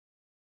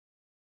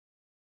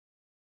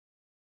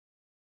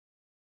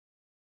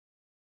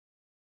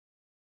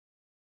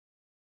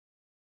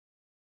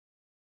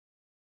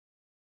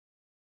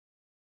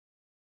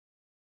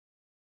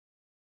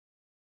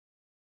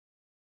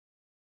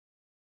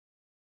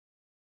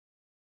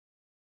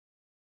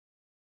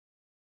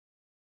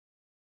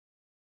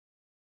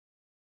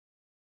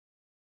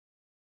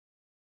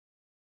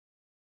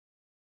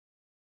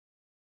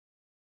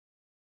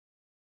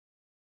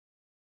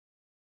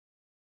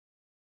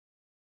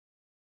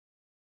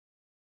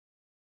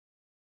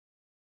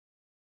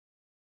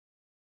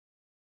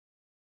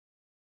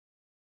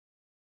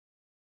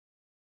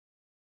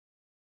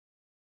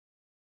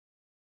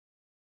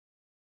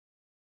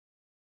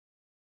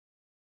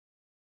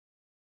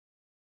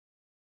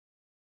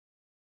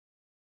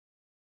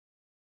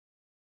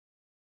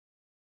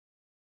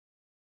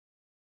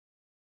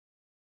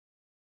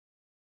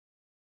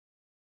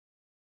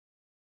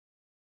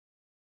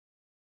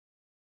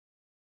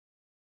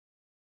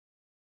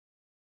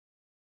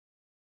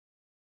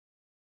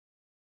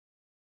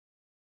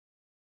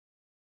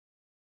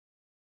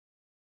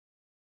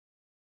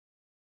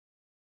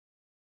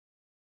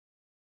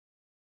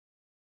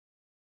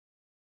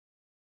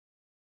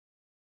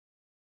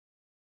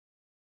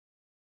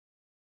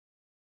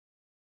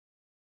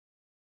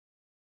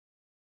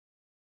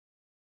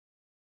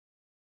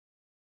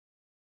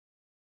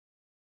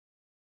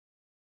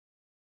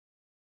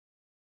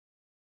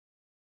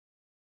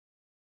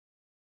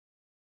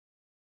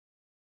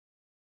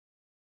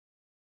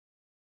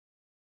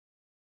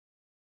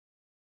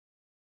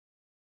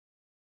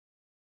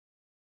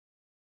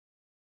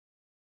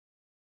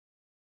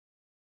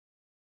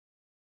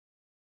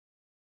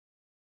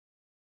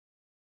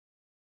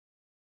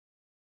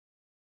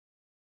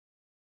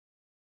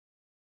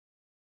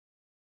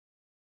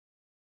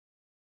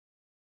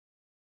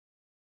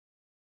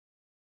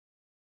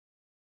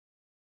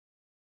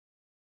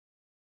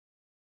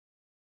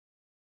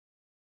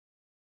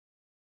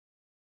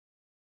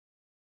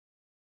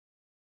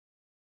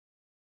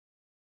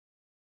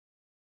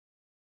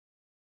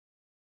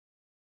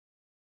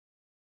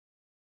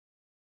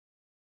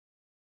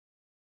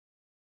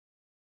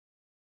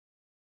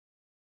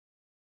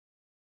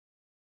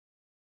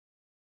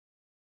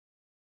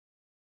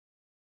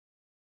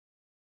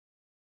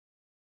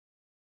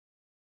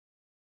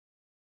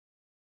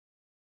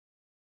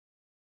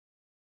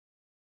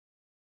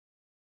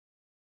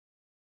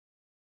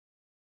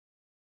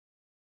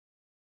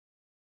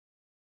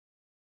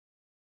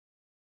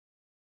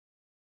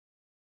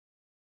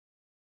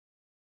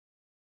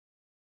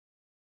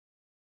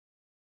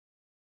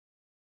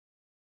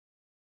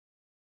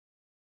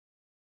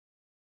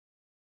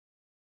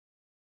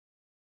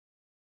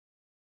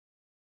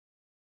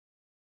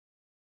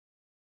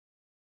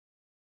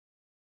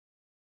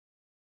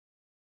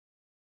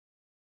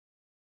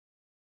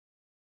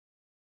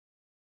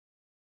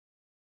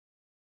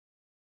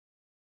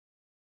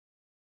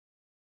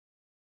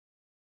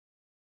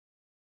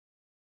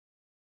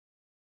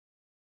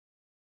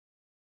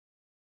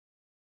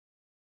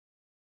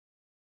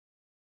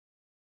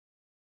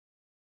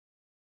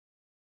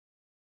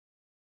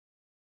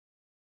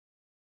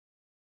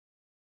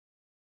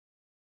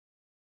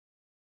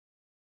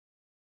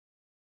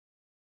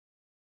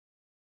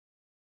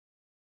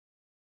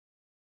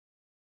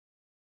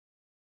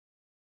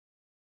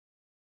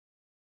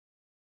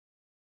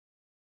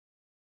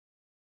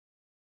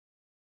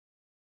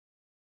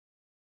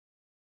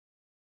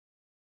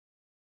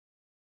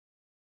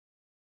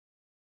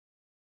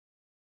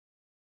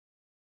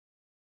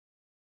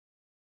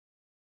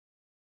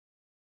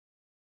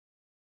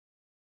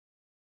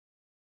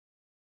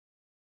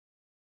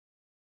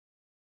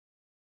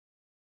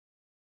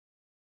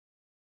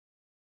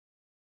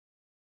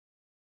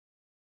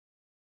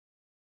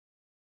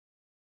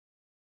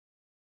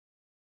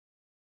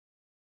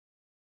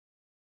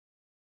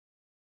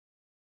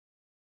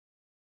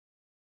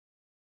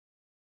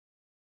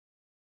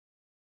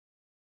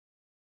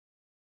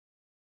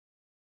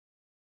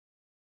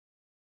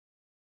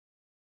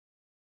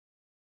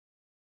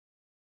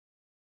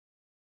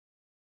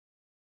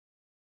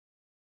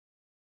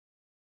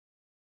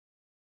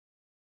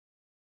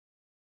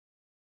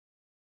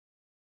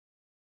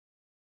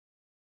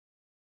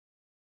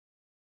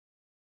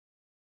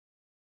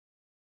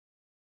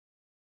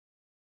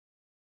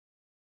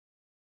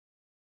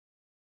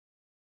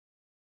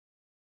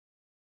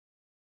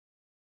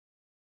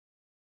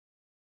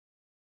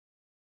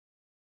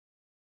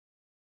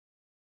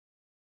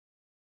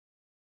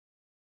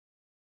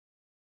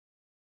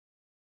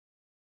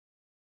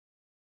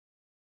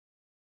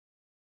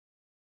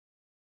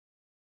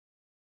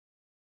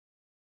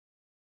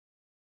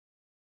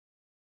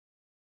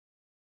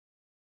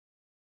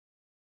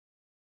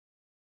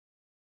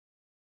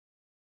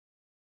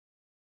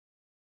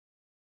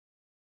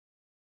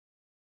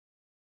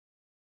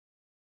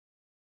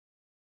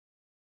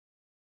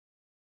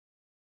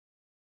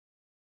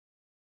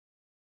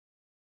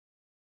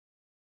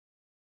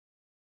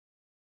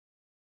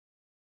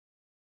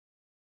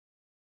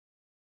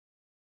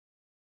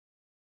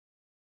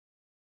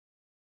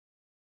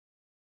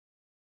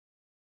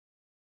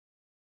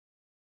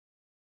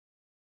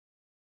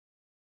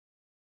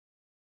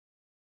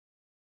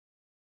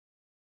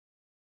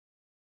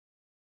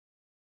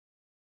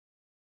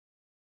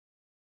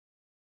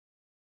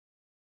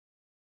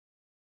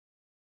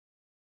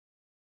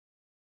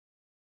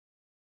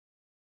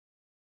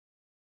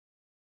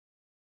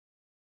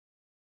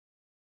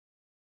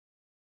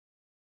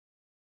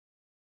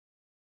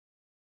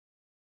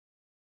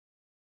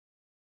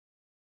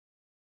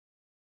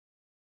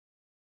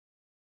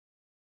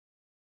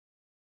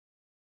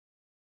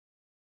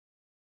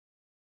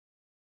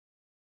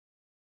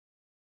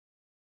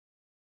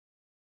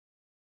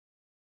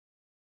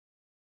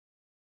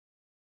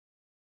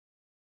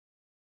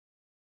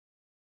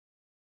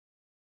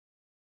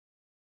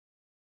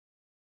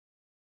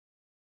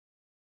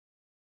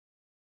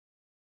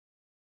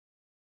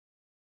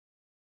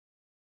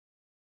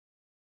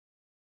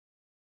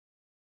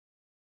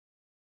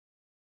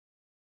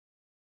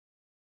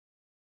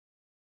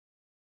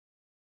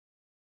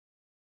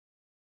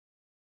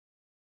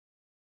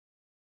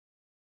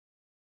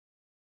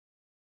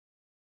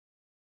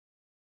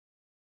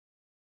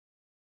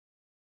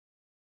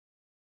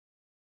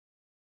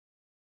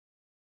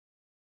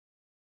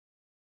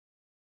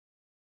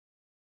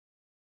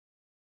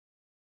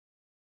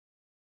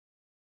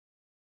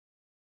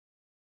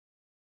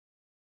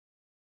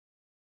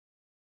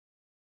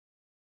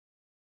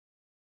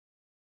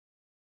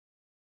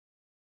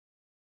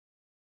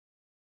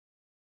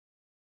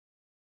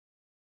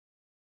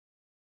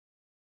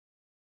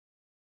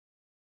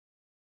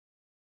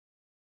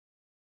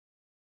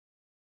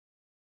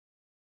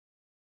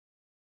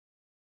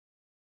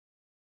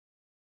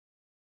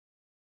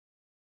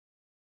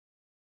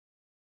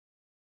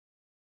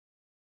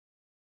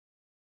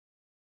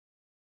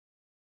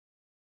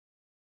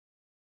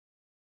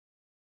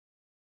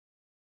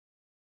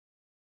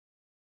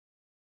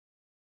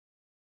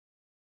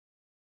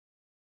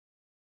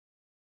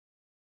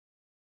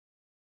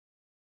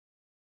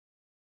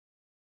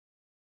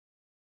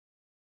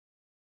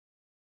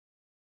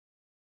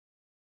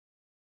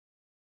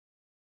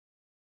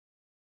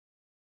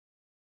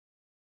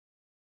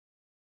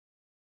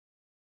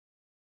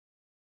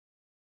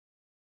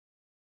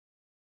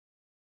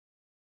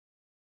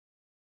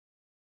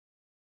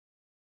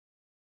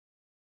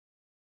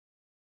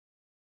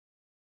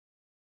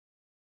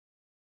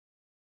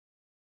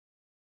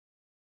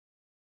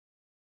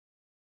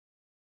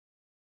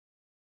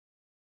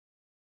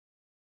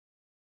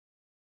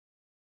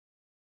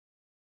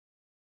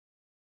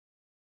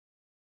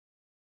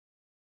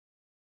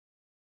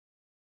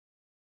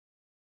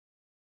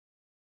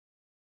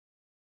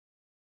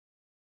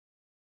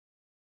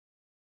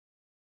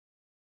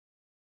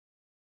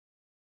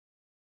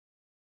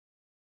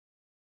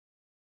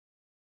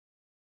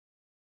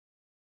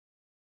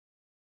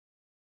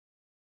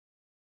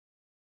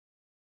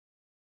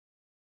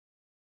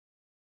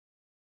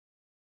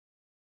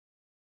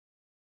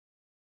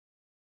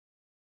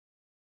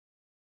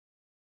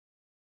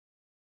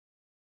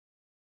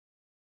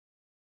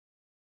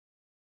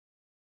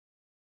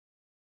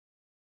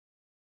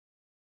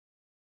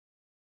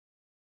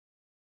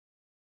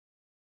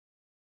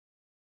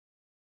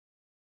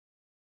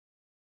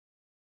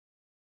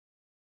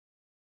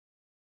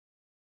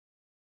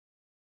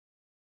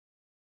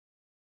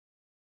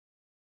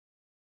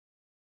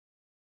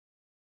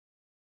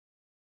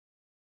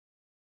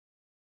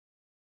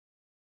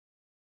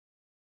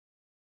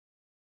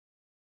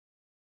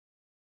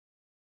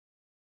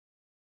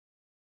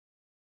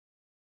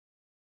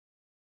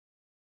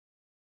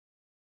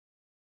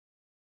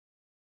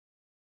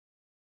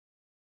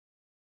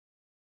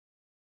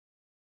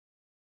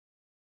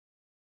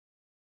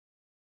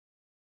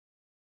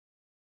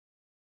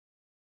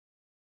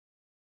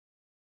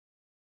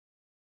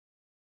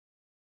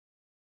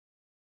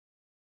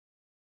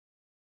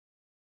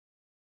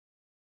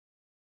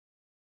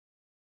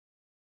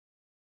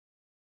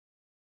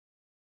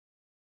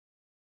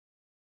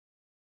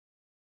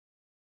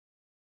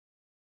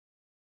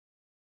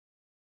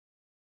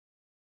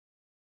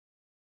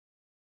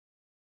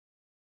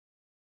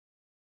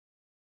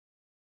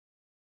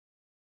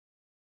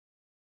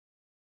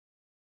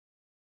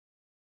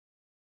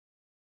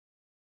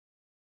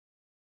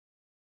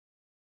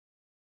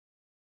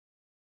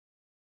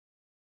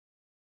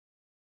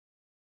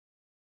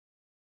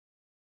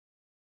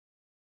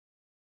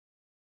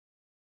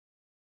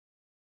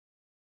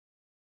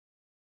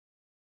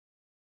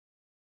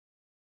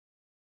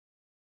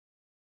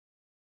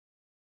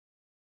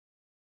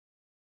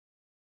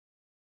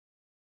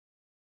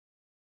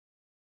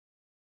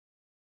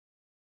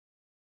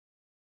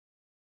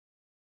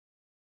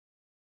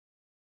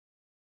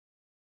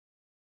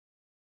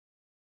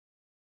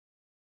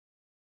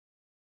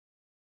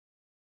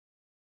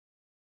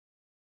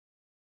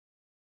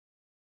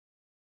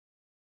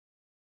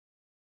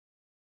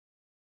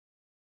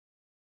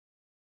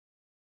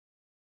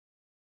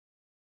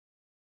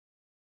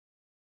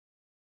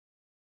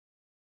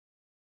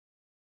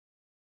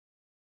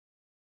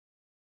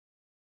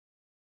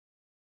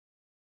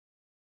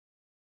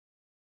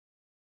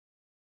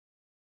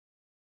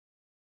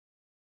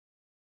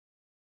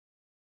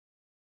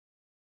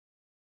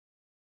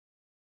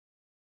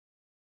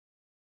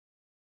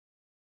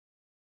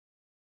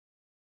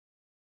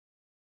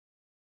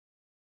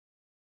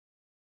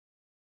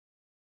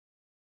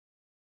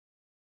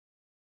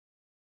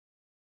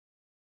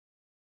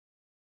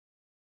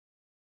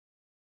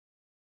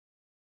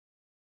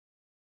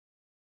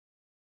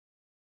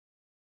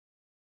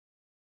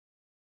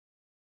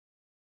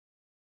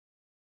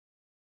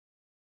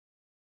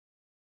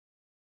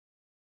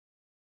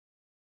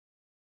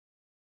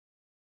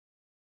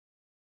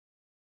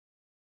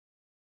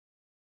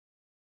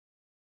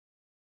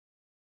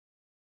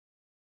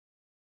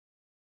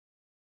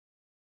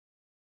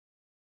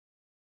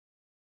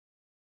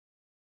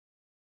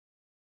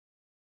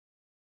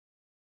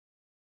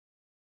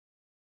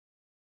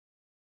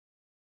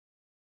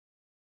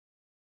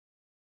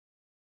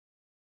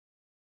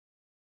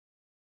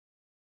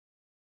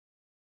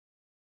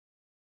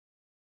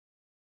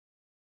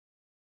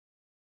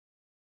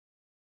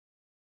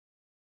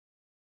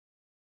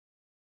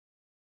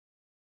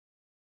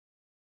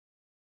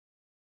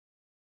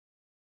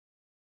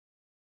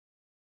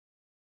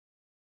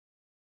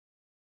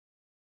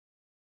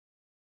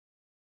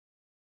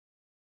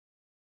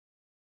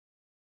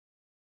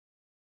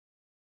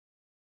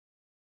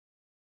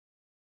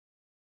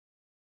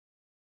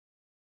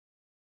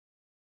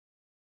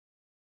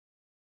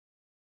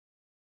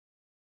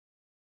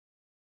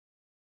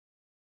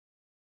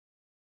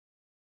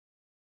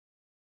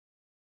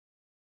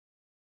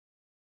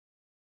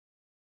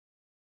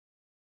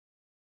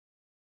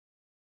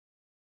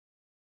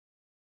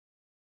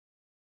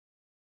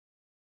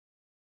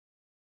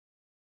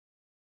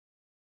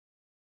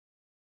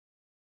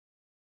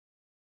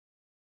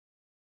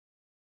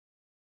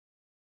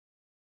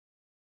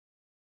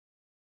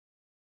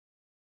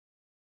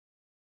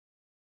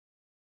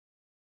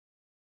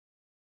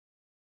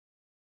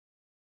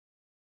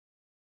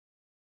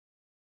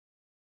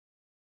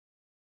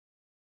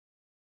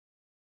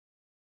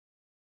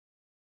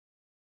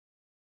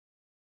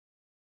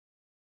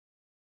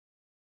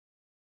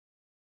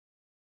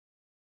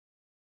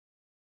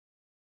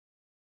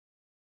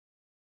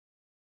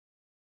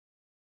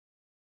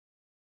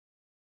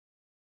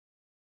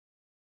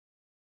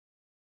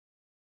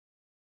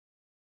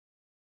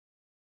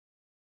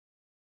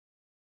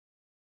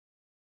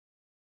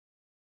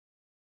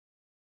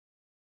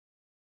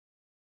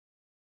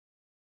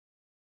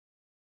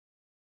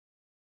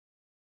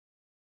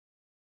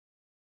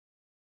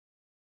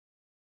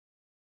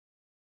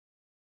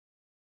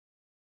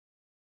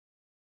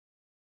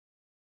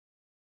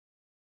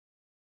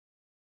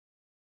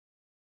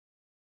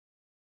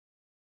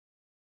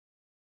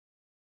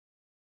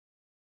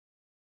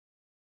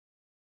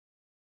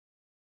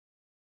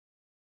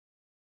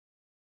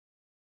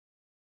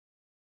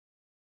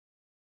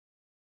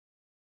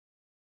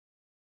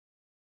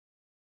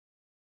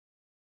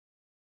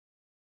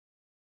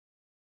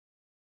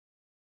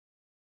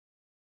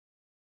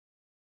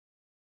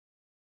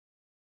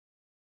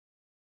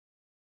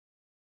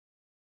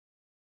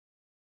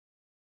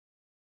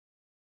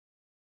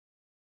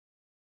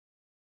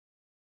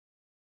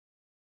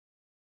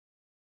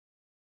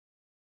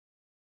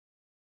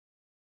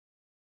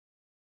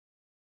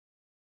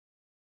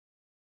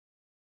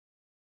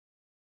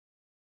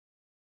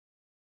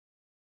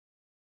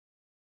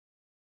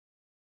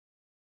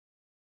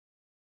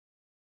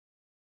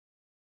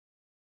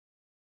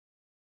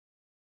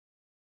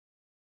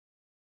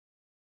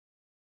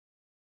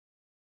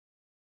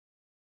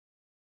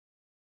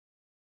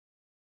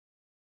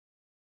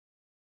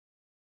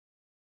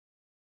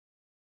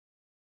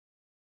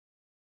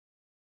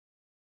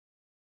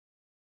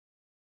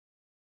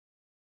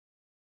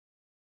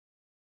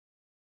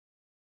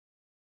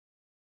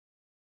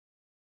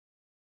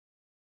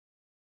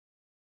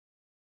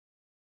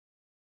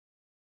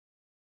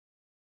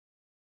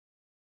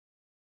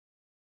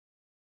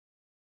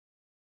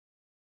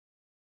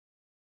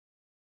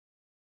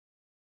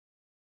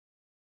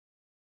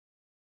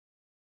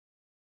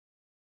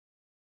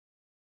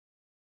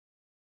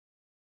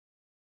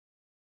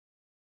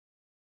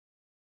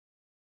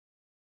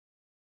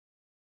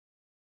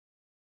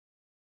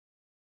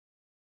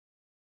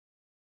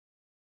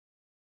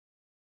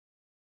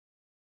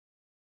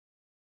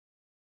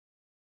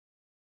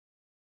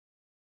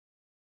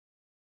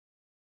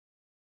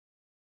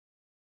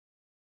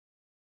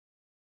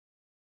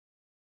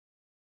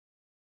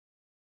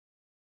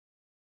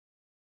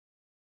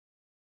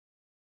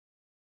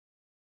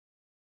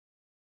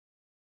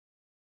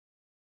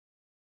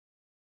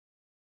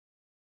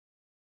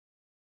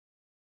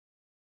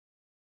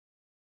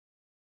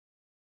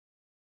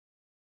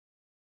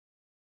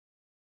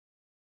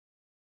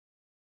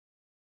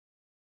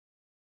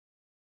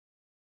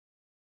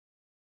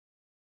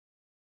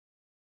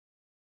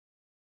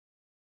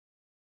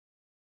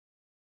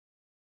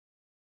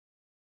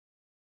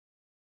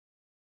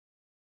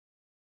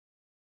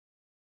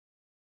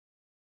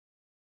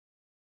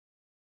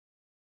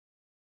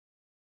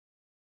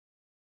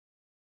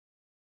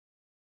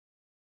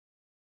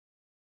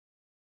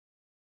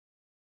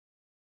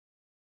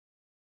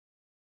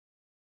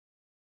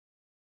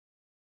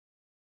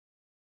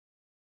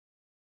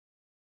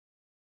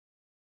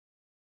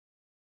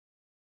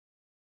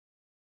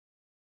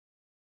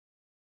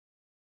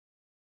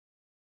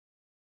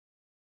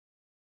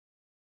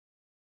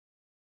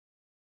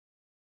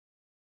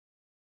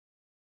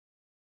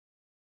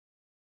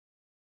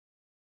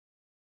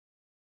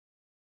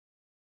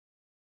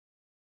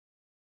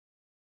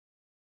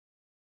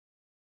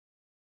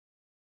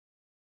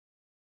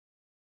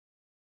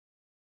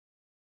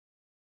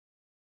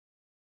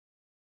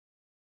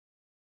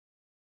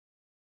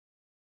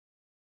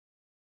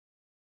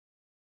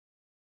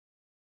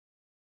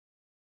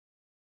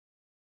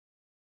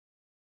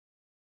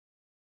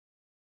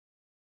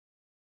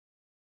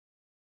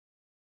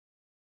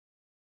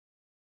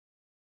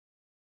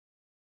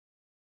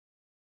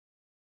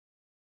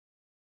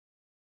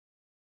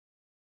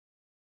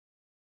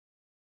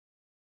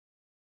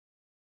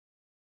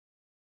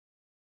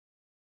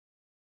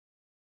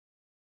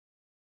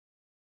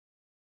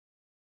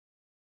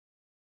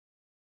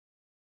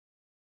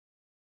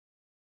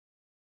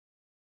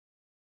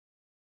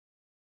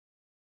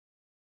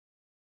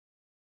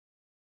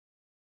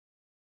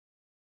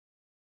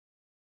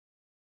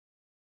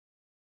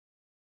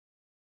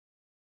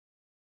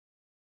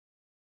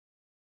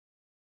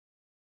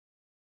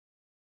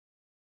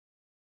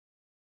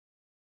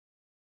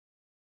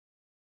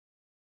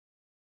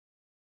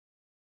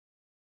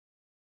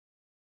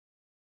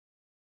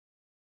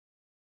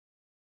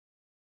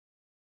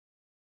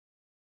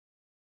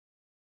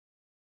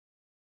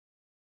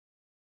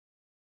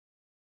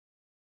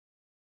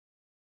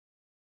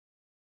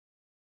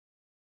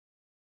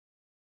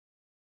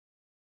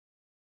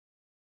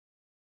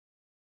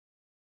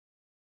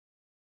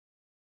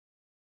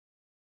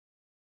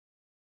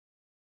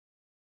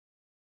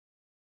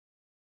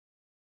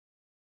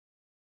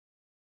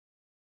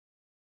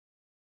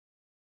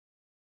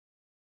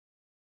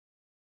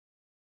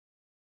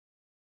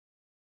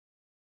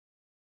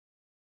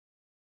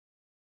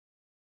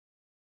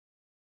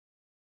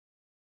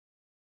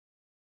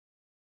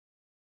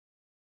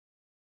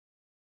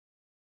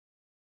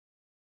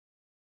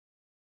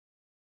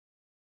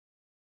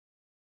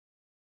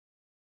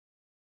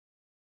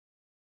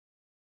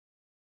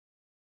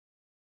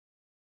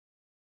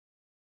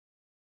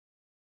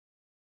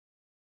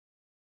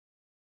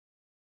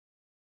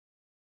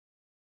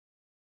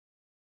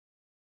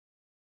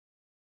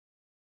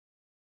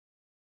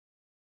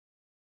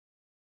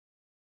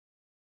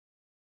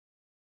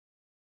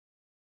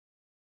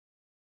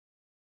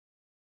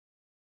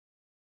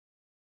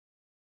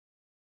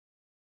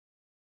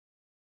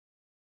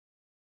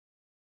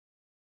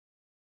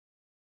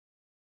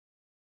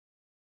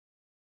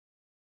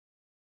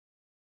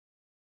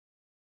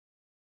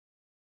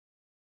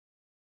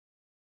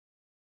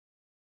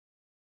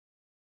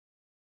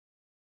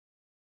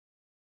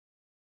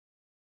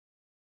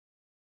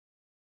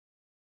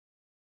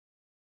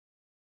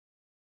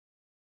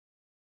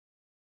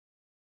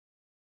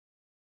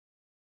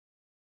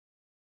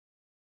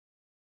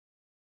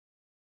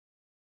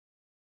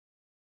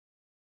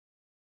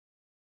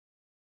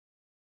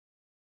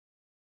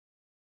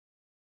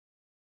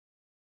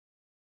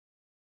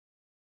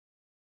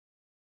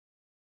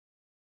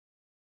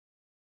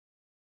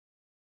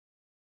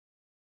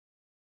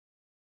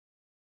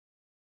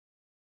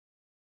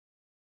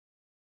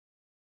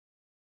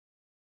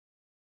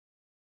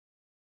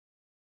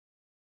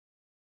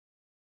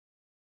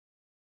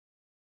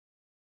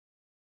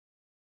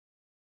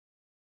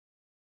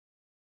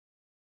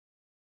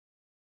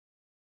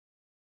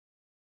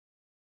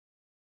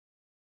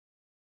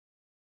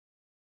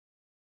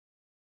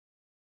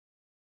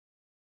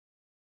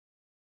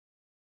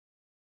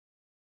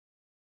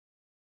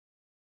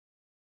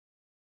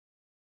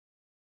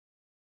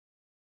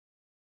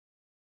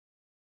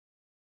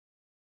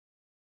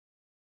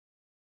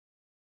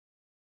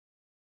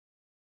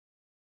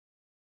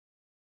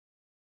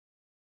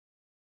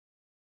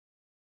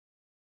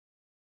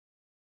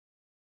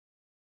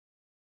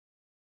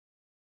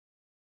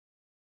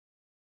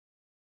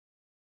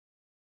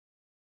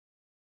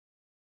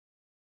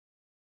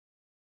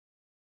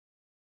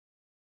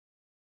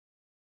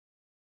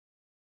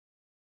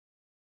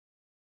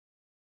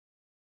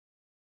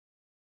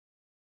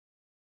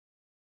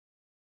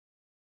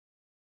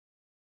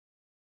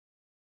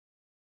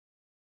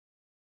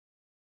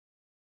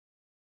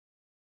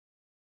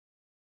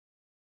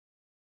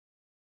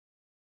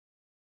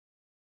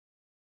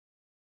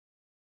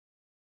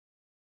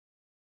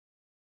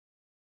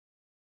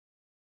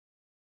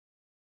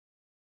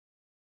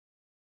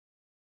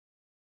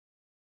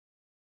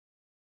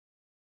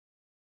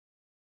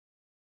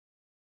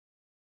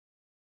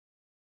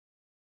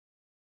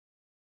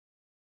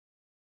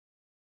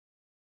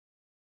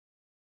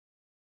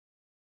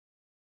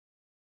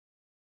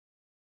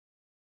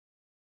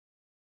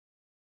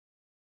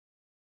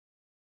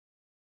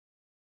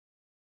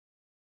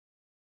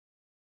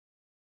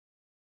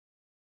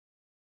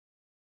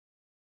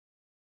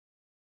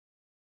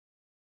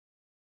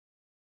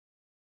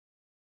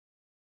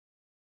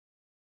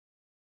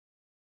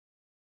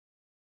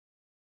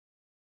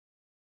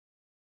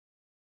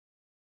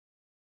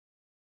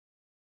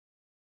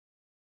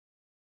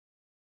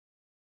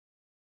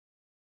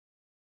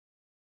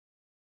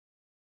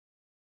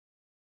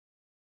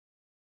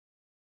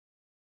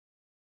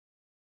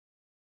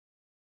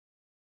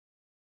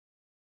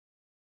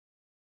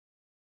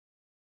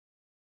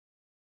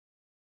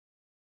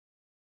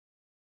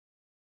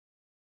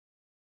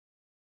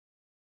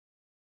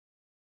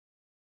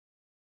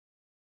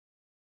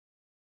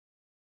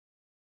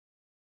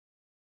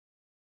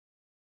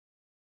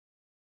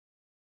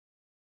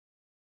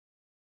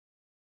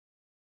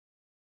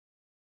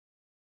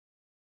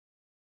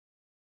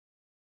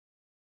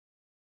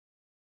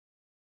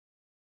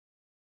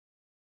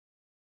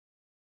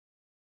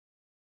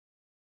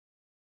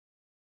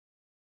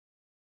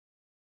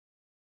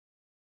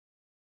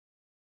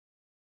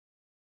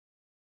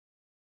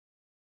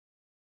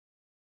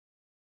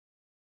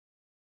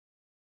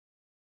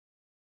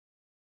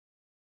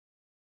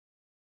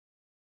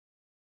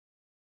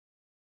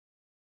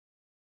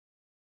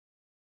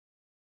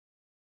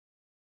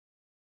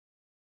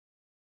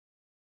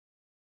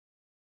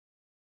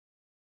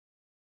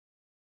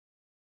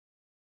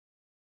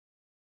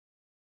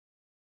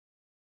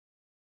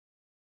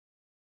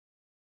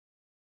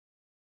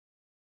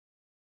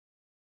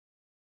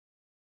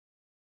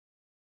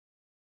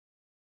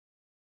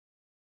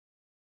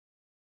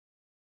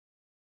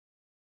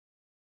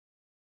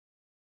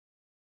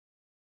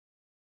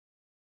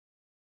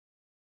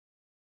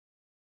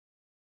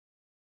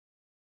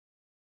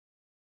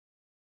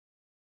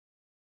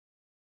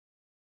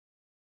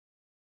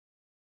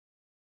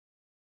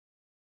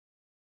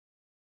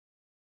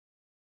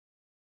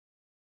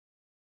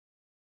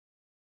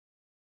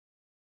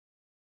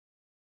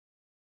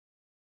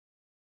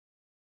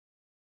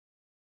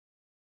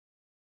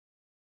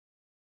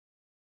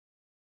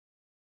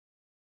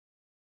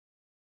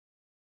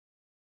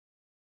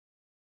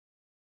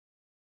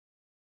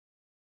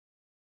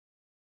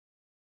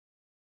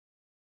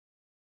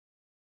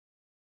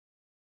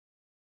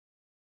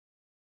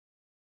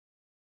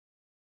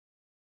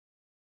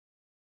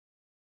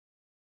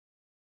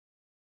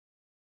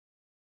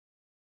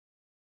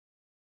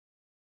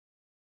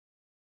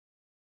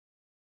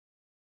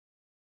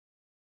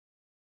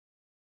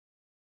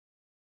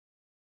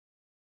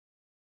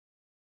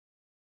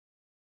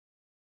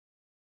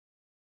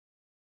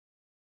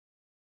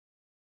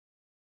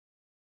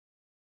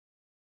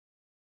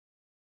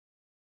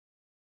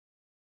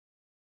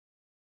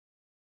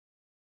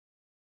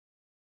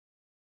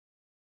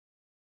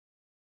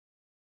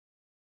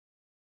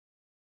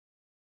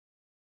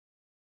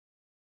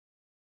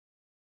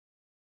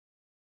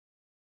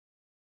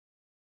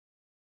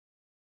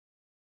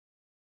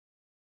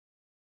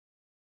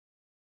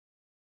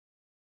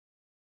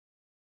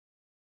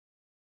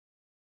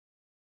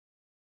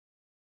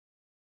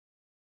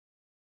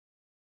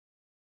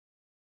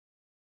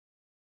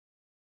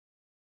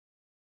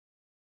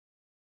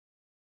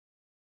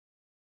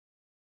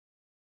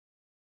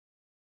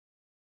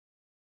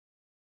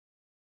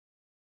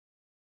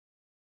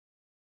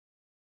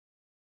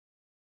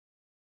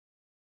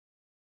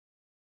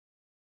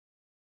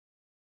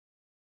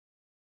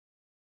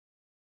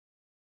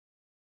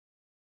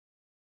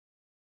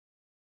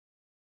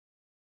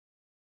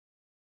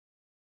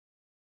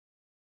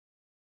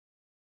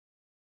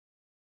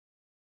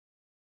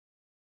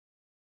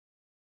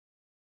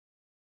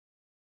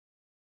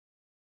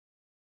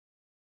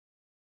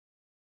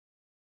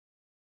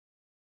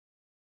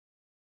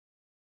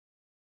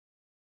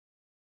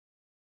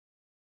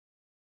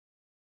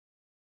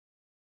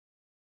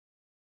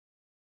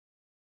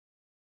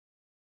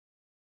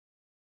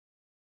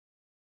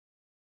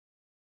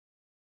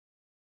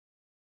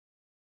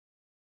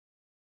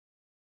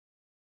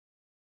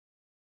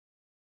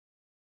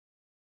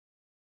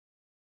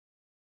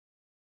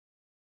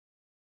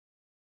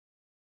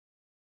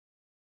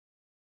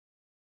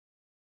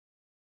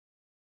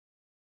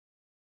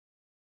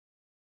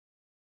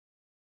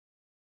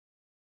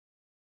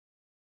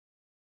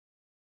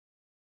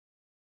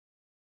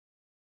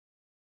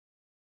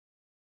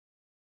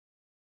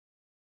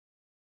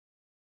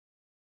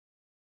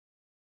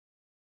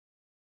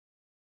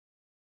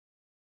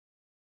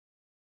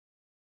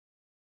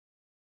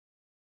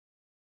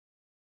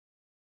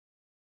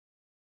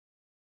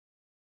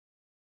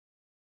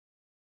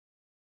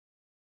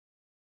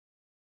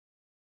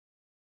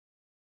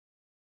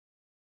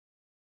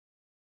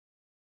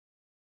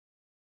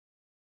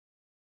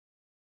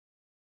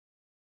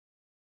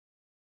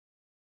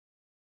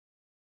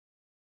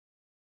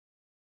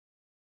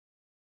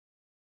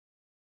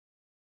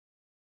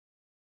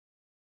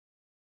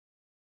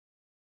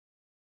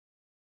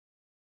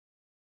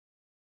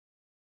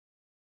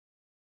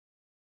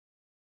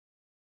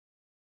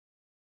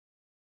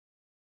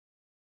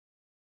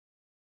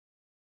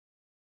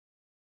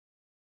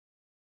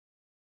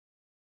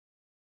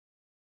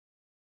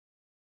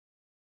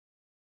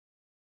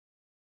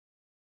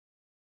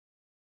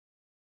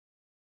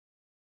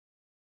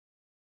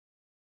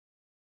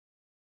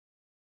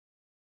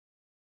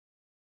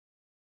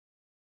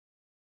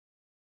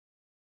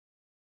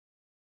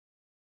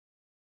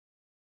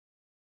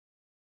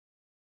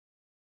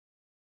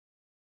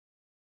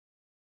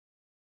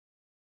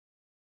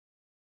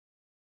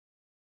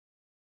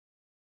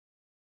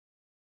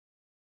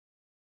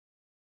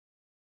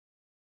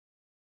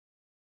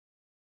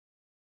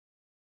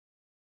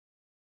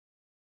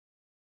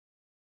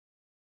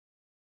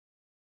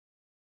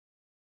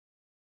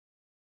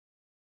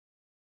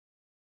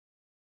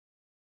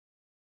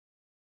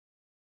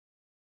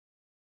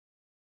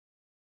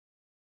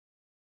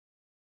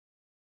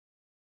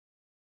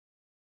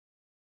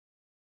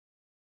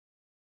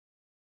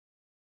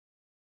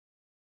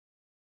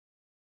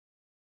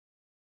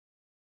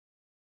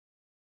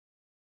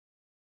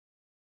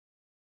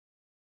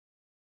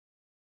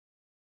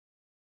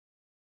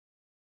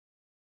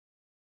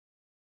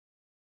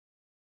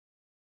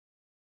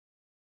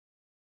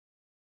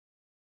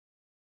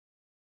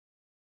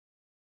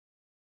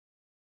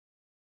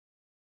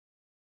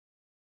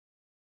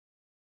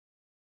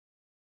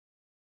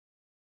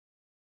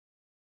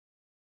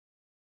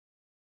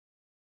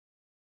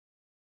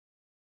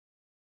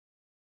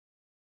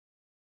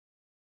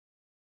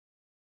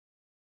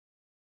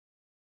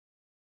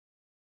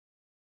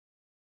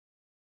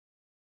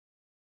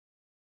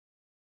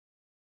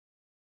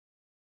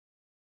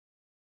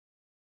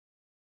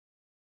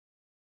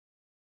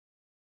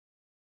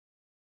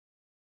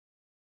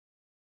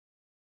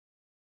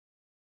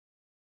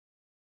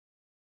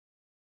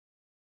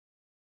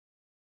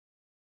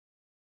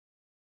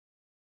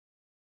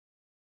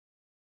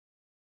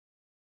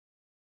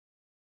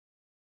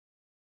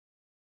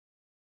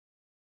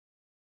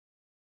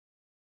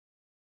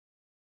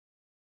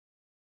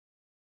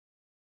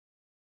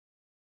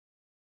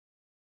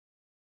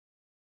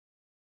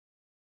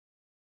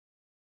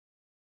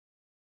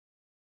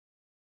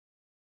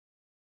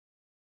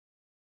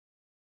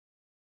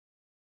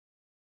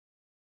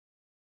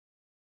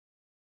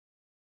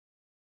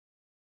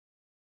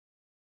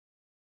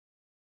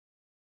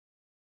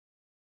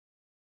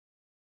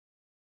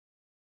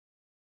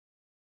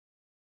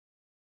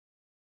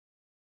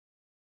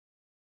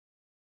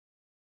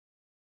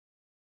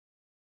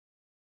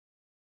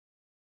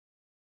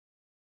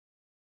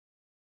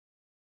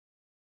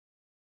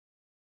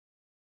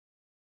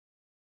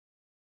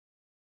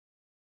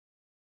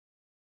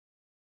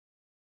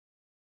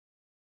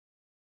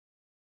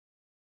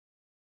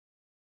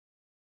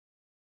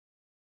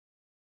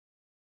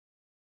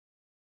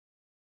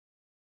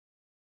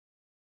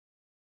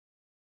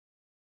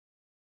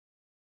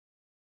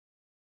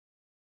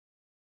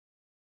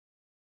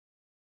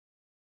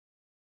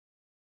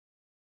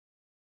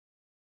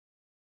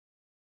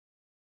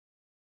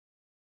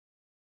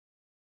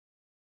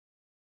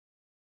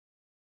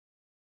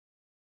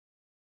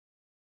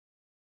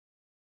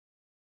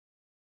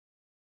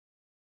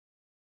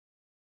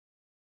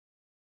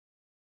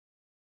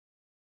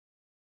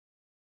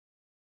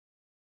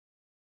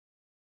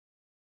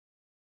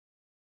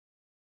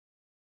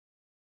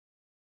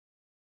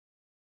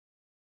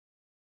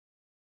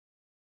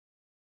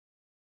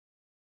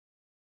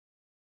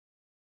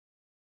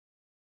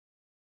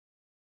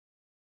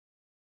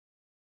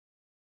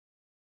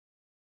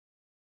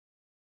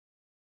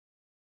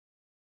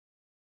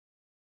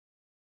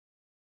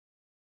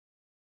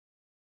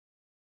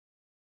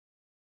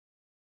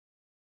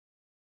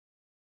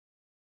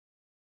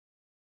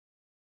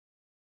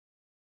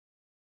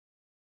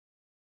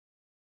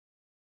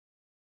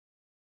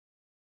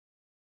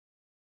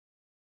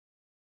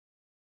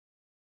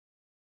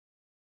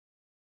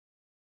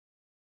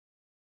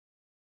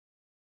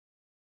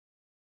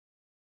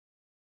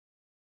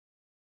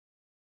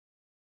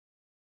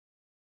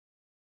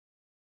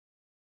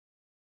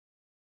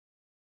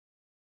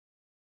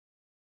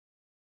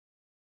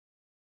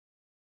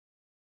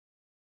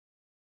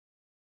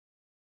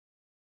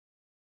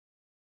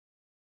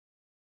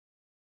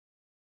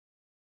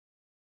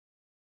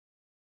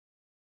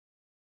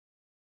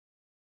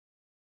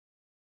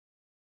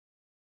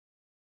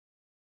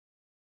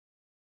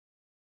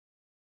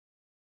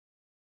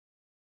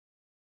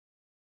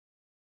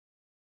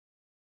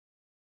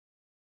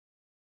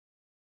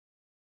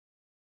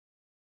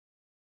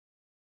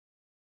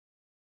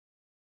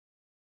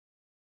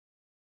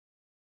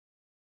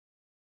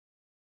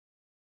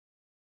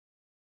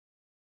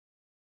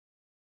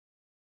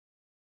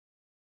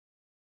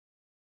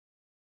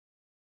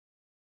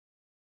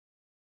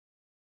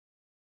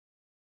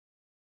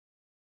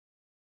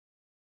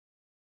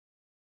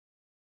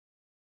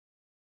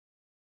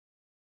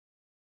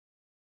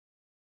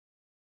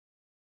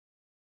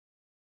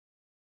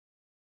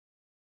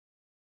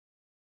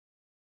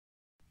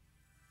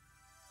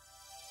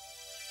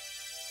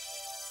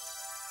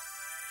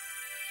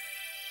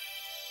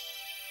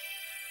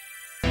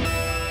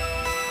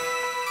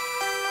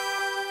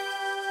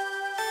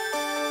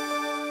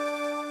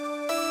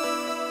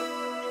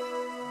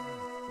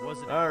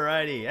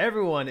Alrighty,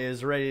 everyone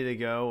is ready to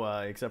go,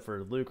 except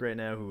for Luke right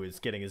now, who is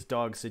getting his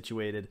dog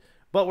situated.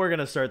 But we're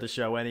gonna start the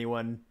show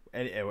anyway.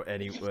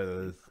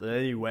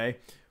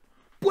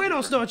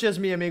 Buenos noches,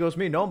 mi amigos.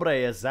 Mi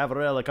nombre es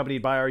Zavarel,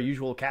 accompanied by our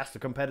usual cast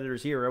of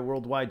competitors here at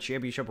Worldwide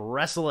Championship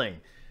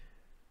Wrestling.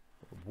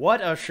 What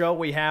a show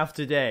we have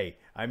today.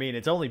 I mean,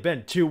 it's only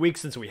been 2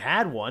 weeks since we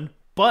had one,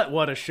 but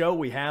what a show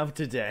we have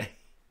today.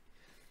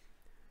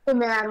 Hey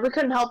man, we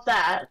couldn't help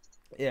that.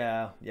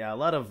 Yeah, a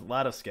lot of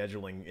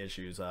scheduling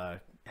issues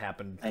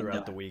happened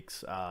throughout the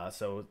weeks.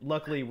 So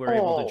luckily we're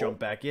able to jump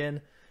back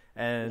in,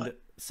 and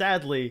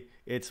sadly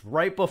it's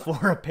right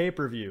before a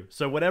pay-per-view.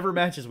 So whatever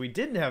matches we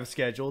didn't have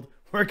scheduled,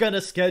 we're gonna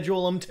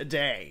schedule them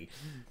today.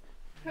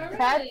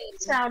 That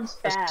sounds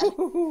bad.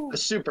 The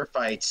super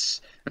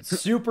fights.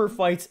 Super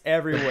fights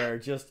everywhere.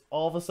 Just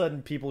all of a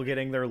sudden people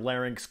getting their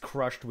larynx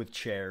crushed with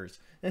chairs.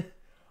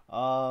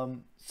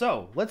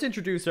 So let's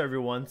introduce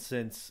everyone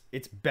since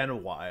it's been a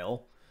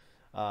while.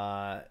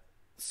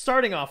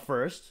 Starting off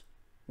first,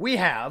 we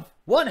have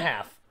one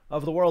half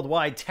of the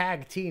Worldwide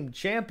Tag Team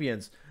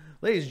Champions.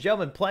 Ladies and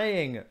gentlemen,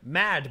 playing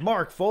Mad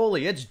Mark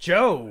Foley, it's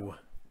Joe.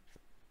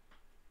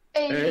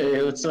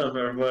 Hey, what's up,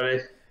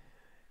 everybody?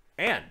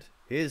 And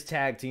his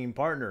tag team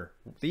partner,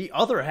 the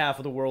other half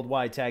of the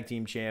Worldwide Tag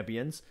Team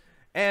Champions,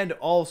 and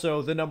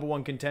also the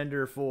 #1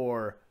 contender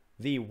for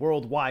the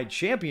Worldwide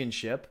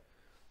Championship,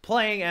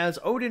 playing as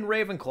Odin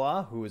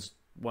Ravenclaw, who is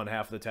one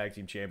half of the Tag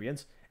Team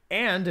Champions,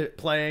 and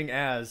playing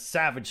as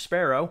Savage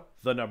Sparrow,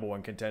 the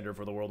 #1 contender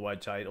for the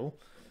worldwide title,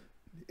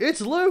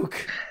 it's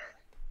Luke!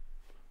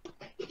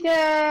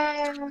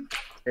 Yeah.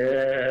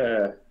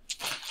 Yeah.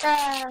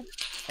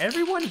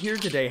 Everyone here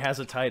today has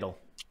a title.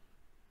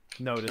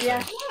 Noticing.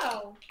 Yeah.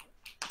 Wow.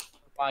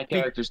 My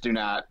characters do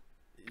not.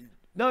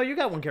 No, you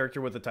got one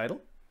character with a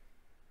title.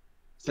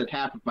 Said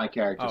half of my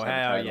characters Oh,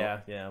 have a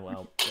title. yeah,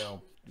 well,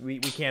 we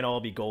can't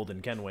all be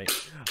golden, can we?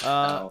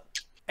 No.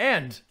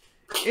 And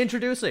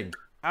introducing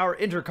our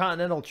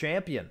Intercontinental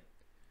Champion,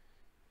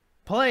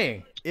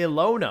 playing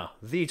Ilona,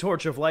 the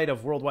Torch of Light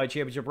of Worldwide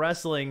Championship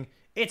Wrestling,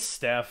 it's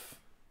Steph.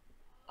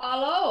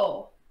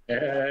 Hello.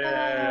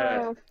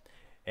 Yeah.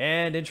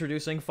 And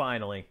introducing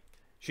finally,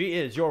 she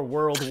is your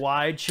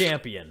Worldwide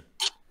Champion.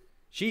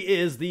 She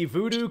is the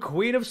Voodoo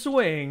Queen of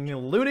Swing,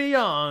 Luna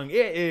Young.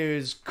 It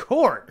is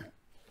Court.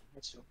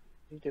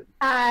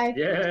 Hi.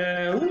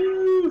 Yeah.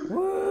 Woo.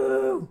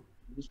 Woo!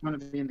 You just want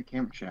to be in the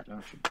camera shot,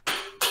 don't you?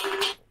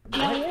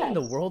 What in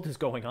the world is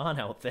going on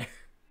out there?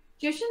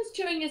 Jushin's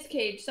chewing his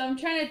cage, so I'm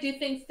trying to do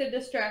things to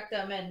distract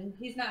him, and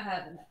he's not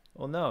having it.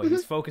 Well, no,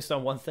 he's focused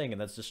on one thing,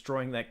 and that's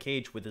destroying that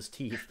cage with his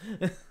teeth.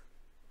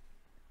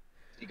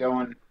 You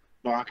going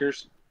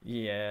bonkers?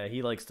 Yeah,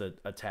 he likes to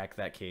attack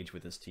that cage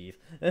with his teeth.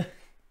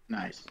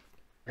 Nice.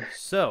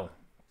 So,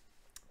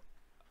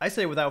 I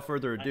say without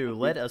further ado,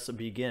 let us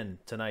begin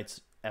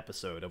tonight's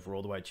episode of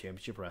Worldwide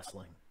Championship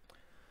Wrestling.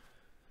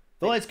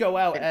 The lights go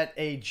out at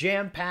a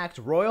jam-packed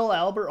Royal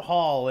Albert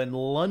Hall in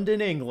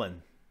London,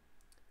 England,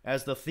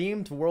 as the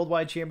theme to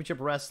Worldwide Championship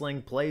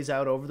Wrestling plays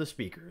out over the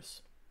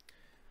speakers.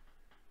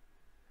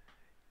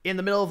 In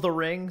the middle of the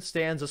ring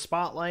stands a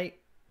spotlight,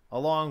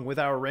 along with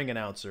our ring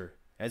announcer.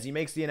 As he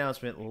makes the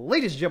announcement,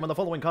 ladies and gentlemen, the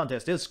following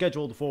contest is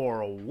scheduled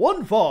for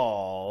one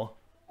fall.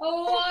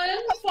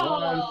 Oh,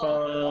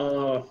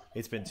 wonderful.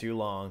 It's been too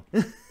long.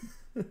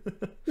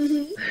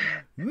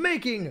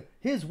 Making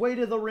his way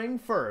to the ring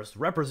first,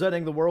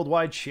 representing the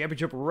Worldwide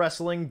Championship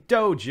Wrestling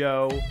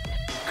Dojo,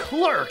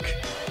 Clerk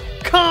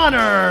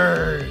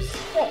Connors!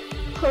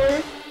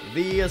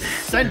 The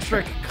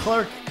eccentric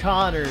Clerk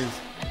Connors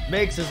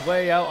makes his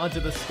way out onto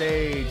the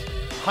stage,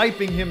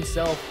 hyping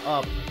himself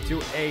up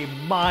to a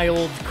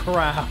mild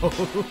crowd.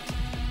 The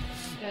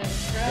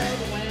crowd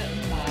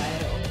went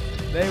mild.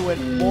 They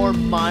went more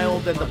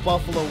mild than the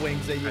Buffalo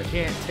Wings that you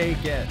can't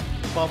take at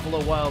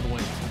Buffalo Wild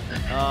Wings.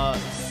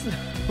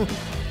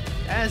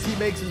 As he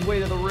makes his way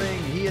to the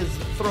ring, he is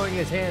throwing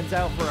his hands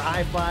out for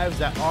high fives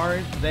that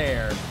aren't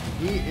there.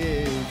 He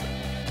is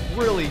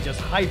really just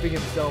hyping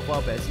himself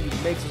up as he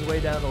makes his way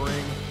down the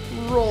ring,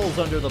 rolls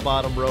under the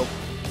bottom rope,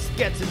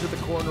 gets into the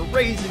corner,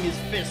 raising his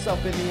fists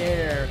up in the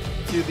air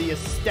to the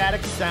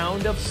ecstatic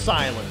sound of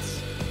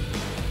silence.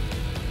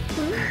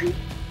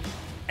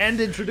 And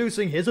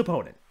introducing his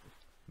opponent,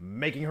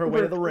 making her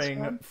way to the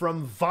ring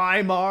from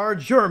Weimar,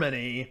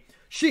 Germany,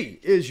 she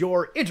is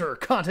your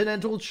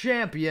Intercontinental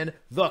Champion.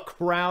 The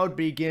crowd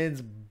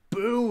begins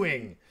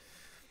booing.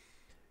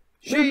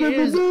 She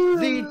is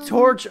the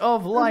Torch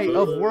of Light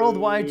of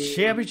Worldwide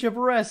Championship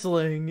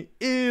Wrestling,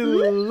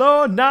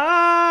 Ilona!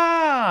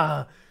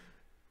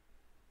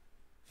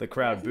 The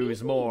crowd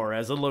boos more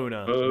as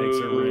Ilona makes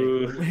her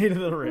way to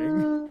the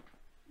ring.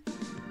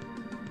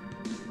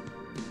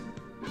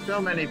 So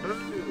many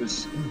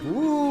boos.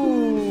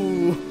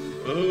 Ooh!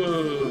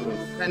 Ooh.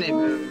 Many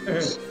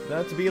boos.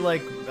 Not to be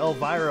like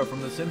Elvira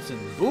from The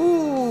Simpsons.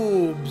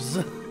 Boobs!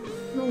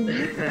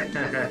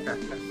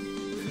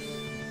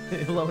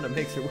 Ilona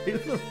makes her way to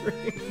the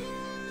ring.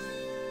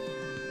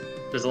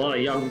 There's a lot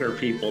of younger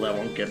people that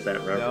won't get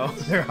that No,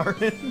 reference. there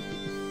aren't.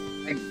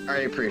 I I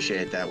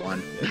appreciate that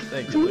one. Yeah,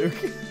 thank you, Luke.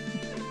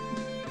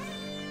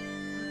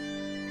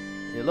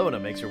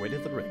 Ilona makes her way to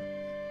the ring.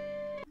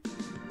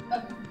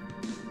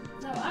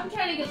 So I'm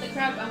trying to get the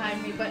crowd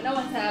behind me, but no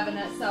one's having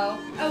it, so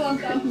I won't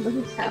go.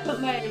 I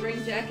put my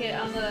ring jacket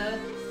on the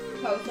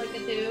post like I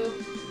do,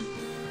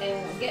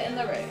 and get in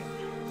the ring.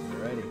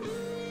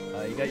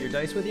 Alrighty. You got your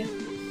dice with you?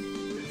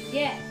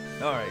 Yeah.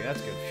 Alright,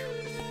 that's good. Phew.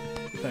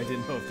 I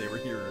didn't know if they were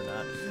here or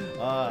not.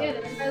 Yeah,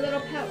 they're in my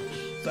little pouch.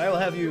 So I will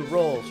have you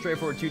roll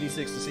straightforward 2d6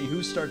 to see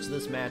who starts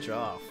this match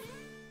off.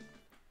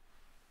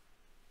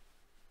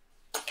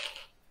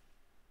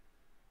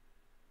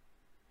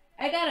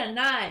 I got a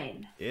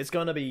 9. It's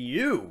gonna be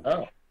you.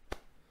 Oh.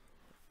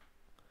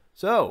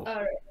 So,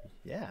 Alright.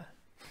 yeah.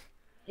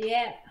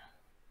 Yeah.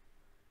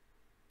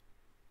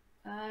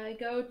 I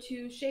go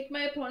to shake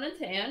my opponent's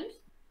hand.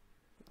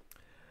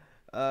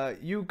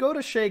 You go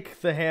to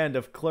shake the hand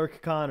of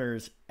Clerk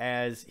Connors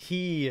as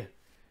he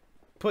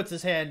puts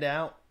his hand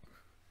out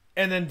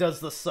and then does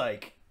the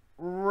psych,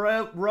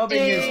 rubbing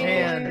his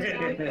hand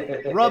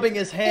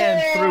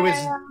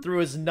through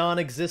his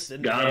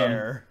non-existent Got him.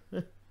 hair.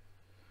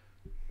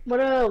 What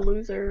a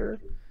loser.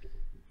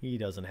 He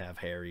doesn't have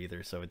hair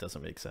either, so it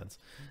doesn't make sense.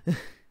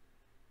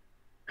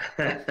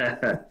 So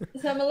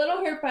I'm a little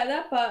hurt by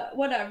that, but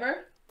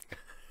whatever.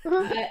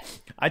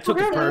 I took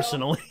it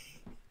personally.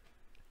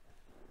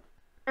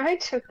 I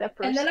took that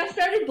person. And then I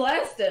started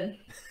blasting.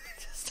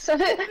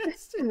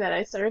 And then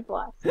I started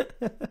blasting.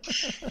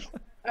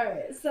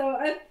 Alright, so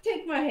I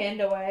take my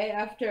hand away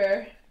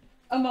after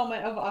a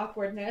moment of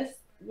awkwardness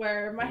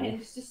where my hand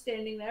is just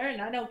standing there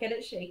and I don't get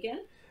it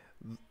shaken.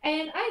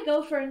 And I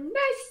go for a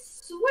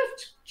nice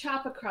swift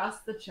chop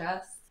across the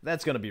chest.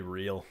 That's gonna be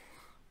real.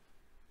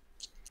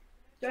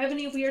 Do I have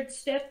any weird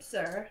stips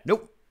or?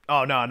 Nope.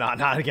 Oh no,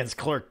 not against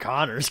Clerk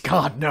Connors.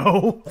 God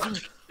no.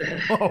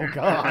 Oh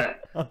God.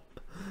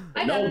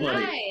 I got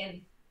Nobody. a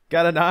 9.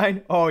 Got a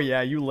 9? Oh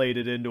yeah, you laid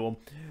it into him.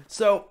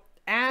 So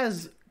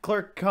as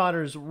Clerk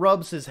Connors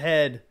rubs his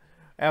head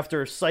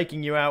after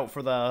psyching you out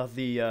for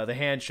the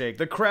handshake,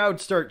 the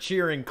crowd start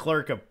cheering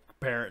Clerk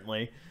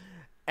apparently.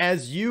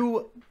 As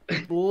you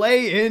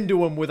lay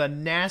into him with a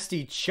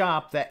nasty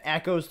chop that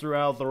echoes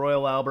throughout the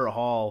Royal Albert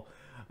Hall.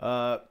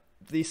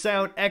 The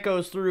sound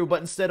echoes through,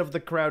 but instead of the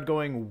crowd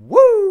going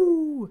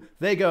woo,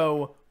 they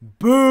go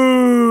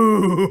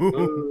boo.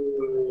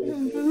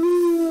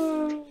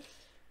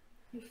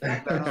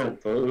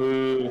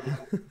 Boo.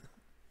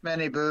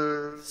 Many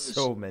boos.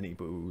 So many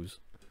boos.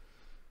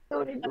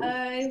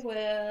 I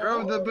will.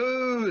 Throw the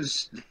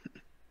booze.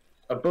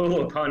 A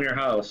boo upon your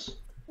house.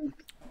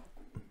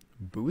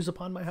 Boos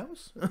upon my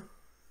house?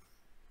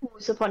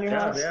 Who's upon your Yeah,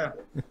 house? yeah.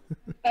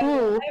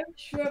 Ooh.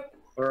 Irish whip.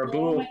 Or a Oh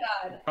boo my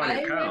god. upon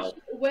your cow. Irish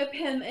whip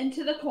him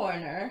into the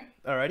corner.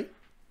 Alrighty.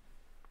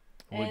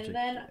 And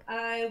then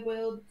I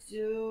will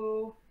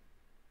do.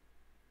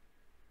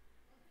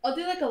 I'll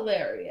do like a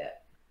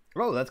lariat.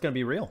 Oh, that's gonna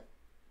be real.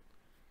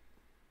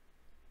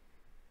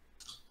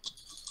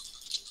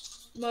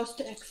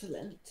 Most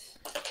excellent.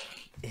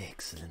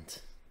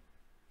 Excellent.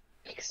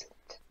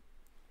 Excellent.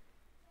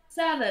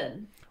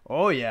 7.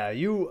 Oh yeah,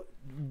 you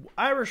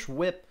Irish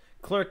whip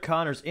Clerk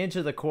Connors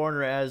into the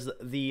corner as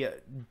the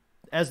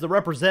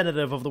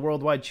representative of the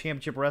Worldwide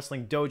Championship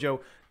Wrestling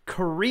Dojo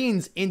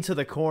careens into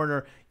the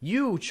corner.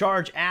 You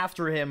charge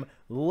after him,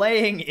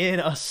 laying in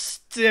a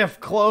stiff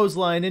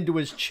clothesline into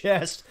his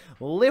chest,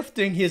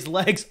 lifting his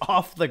legs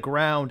off the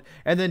ground,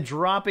 and then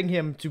dropping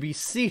him to be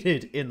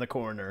seated in the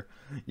corner.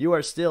 You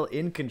are still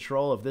in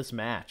control of this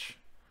match.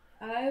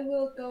 I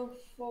will go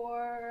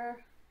for.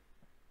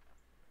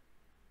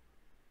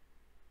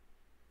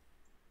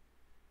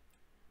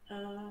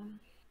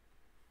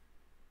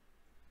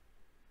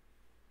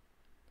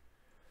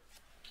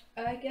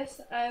 I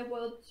guess I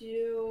will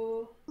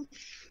do.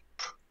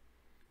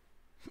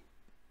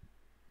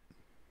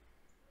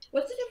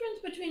 What's the difference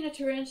between a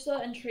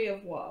tarantula and Tree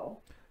of Woe?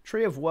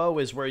 Tree of Woe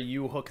is where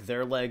you hook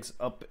their legs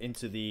up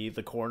into the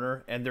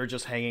corner and they're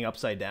just hanging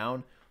upside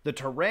down. The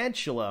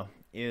tarantula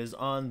is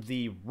on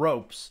the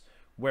ropes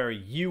where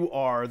you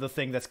are the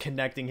thing that's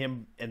connecting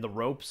him and the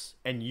ropes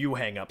and you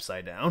hang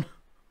upside down.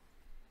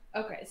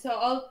 Okay, so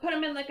I'll put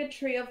him in like a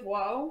Tree of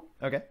Woe.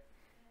 Okay.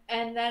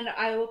 And then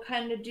I will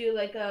kind of do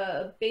like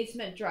a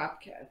basement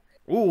drop kick.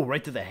 Ooh,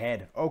 right to the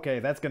head. Okay,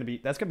 that's gonna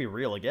be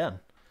real again.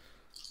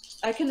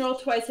 I can roll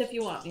twice if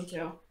you want me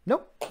to.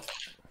 Nope.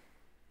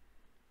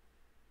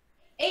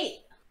 8.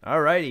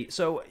 Alrighty,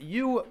 so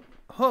you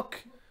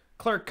hook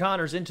Clerk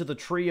Connors into the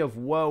Tree of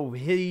Woe.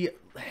 He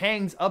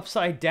hangs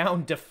upside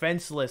down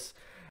defenseless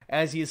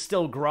as he is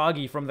still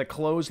groggy from the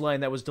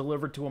clothesline that was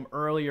delivered to him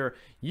earlier.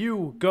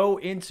 You go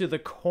into the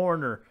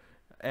corner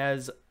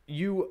as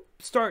you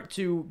start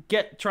to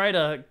try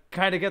to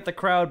kind of get the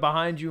crowd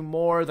behind you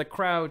more. The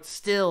crowd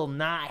still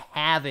not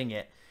having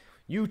it.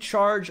 You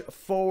charge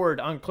forward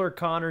on Clerk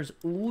Connors,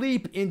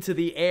 leap into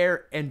the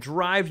air, and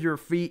drive your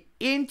feet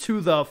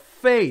into the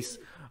face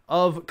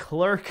of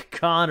Clerk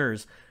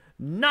Connors,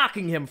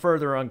 knocking him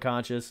further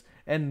unconscious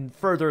and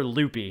further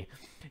loopy.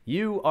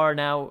 You are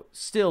now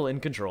still in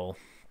control.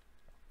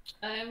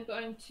 I'm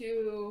going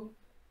to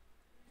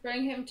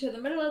bring him to the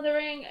middle of the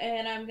ring,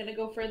 and I'm going to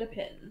go for the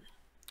pin.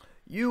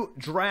 You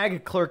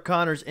drag Clerk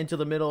Connors into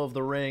the middle of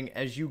the ring.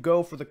 As you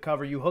go for the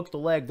cover, you hook the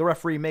leg. The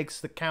referee makes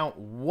the count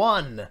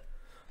 1,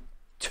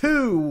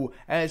 2,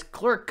 as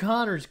Clerk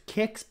Connors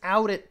kicks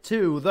out at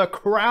 2. The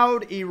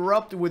crowd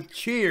erupt with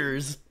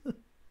cheers.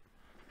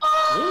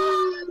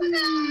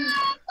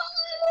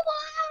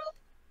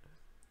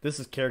 This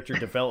is character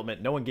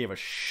development. No one gave a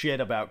shit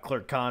about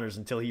Clerk Connors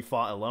until he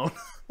fought alone.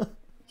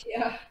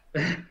 Yeah.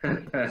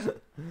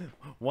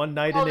 One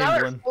night Well, in now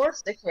we're England.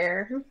 forced to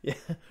care. Yeah.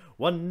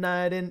 One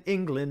night in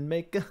England,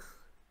 make a...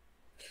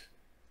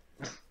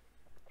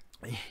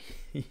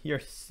 you're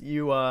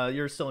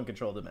still in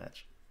control of the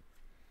match.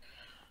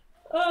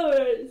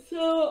 Alright,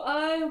 so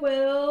I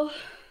will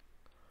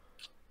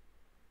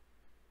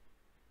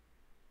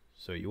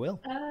do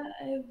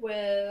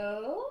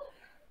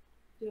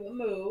a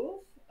move.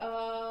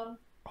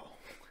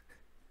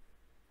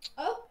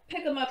 I'll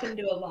pick him up and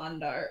do a lawn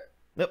dart.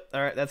 Yep.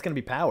 All right, that's gonna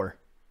be power.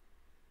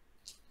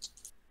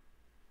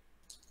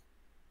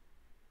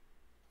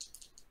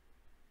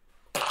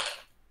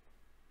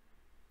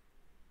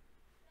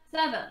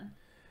 Seven.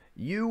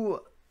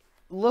 You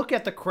look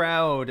at the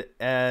crowd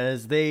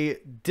as they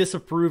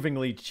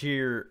disapprovingly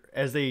cheer,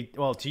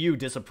 to you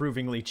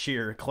disapprovingly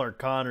cheer Clark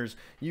Connors.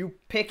 You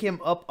pick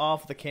him up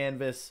off the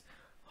canvas,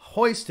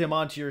 hoist him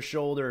onto your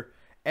shoulder,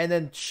 and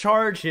then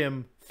charge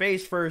him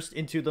face first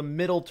into the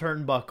middle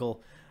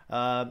turnbuckle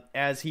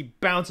as he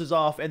bounces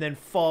off and then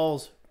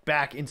falls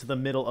back into the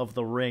middle of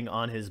the ring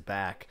on his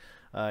back.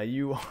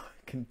 You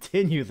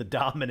continue the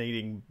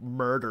dominating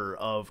murder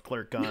of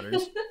Clark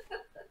Connors.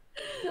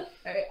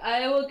 Alright,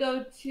 I will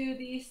go to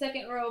the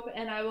second rope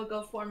and I will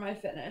go for my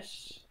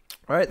finish.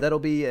 All right, that'll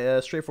be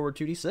a straightforward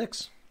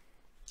 2d6.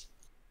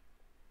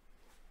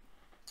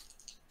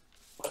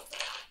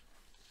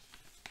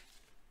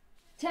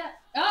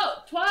 Oh,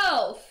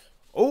 12!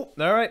 Oh,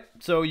 all right.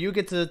 So you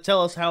get to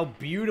tell us how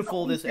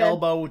beautiful this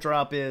elbow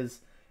drop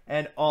is,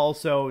 and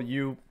also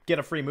you get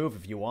a free move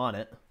if you want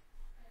it.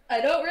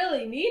 I don't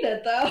really need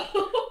it, though.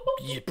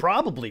 You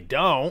probably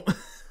don't.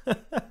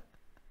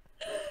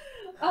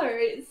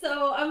 Alright,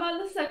 so I'm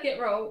on the second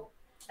rope,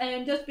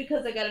 and just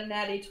because I got a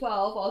natty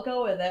 12, I'll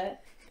go with it.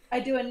 I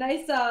do a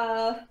nice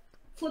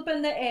flip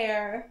in the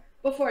air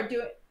before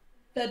doing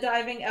the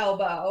diving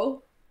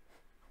elbow,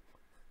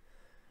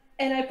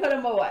 and I put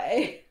him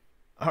away.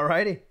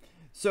 Alrighty.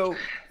 So,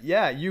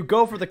 yeah, you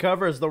go for the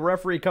cover as the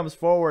referee comes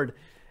forward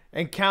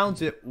and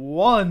counts it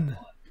 1,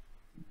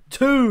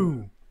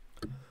 2,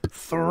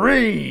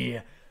 3.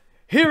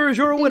 Here is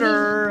your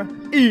winner,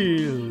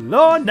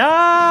 Ilona!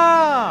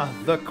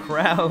 The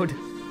crowd.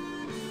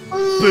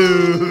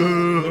 Boo!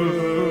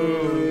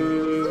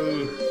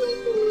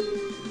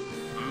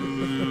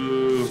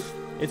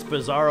 It's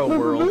Bizarro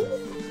World.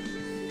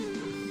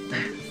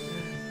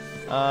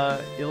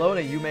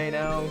 Ilona, you may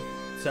now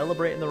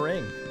celebrate in the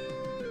ring.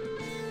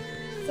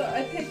 So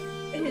I pick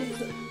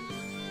his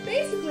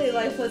basically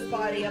lifeless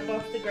body up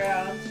off the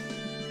ground,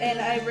 and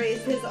I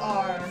raise his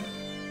arm.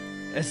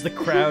 As the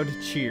crowd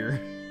cheer.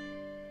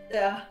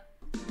 Yeah.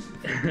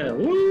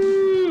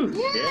 Woo!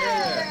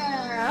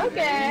 Yeah,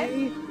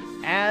 okay.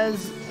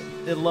 As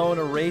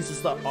Ilona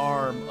raises the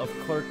arm of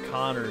Clerk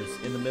Connors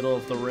in the middle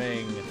of the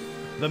ring,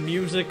 the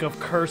music of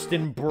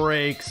Kirsten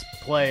Breaks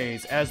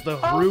plays as the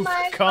roof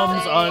my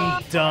comes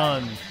God.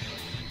 undone.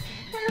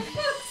 For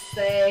fuck's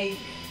sake.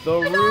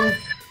 The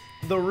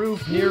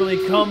roof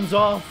nearly comes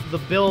off the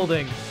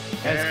building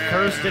as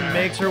Kirsten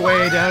makes her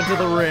way down to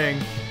the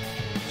ring.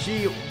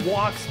 She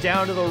walks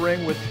down to the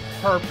ring with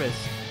purpose,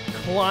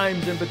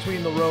 climbs in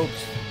between the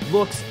ropes,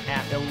 looks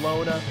at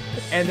Ilona,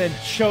 and then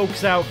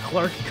chokes out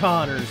Clark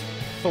Connors,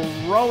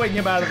 throwing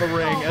him out of the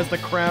ring as the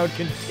crowd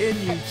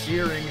continue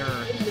cheering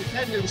her.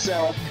 Defend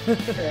himself.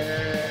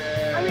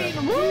 I mean,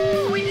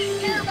 woo! We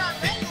didn't care about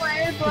it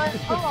anyway, but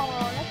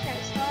oh, that kind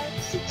of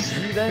sucks.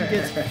 She then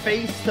gets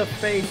face to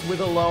face with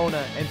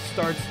Ilona and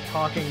starts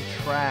talking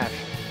trash,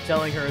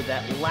 telling her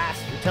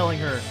last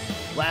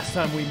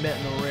time we met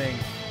in the ring,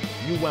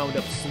 you wound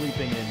up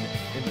sleeping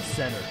in the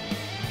center.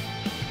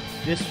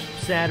 This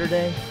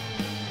Saturday,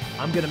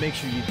 I'm gonna make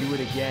sure you do it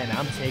again.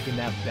 I'm taking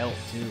that belt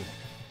too.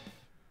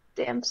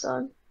 Damn,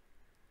 son.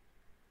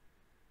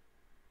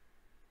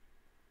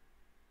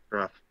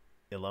 Rough.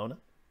 Ilona?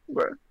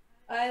 Bro.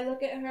 I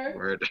look at her.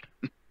 Word.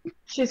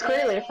 She's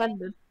clearly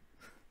offended.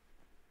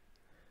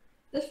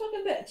 This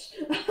fucking bitch.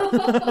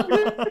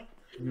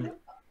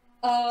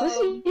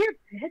 Listen here,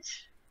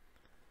 bitch.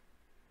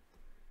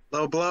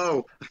 Low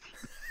blow.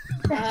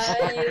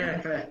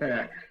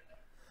 I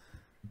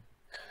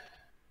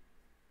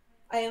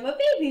am a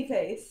baby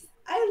face.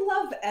 I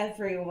love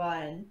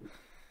everyone.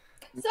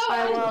 So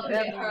I love look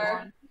at everyone.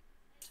 her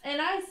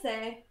and I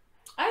say,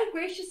 I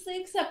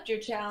graciously accept your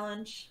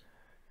challenge.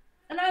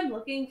 And I'm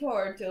looking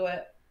forward to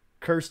it.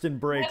 Kirsten I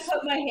Breaks.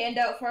 put my hand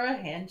out for a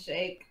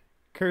handshake.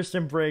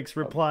 Kirsten Breaks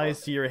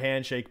replies to your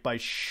handshake by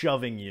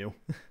shoving you.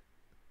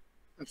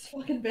 This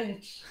fucking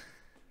bitch.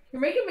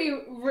 You're making me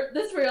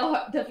this real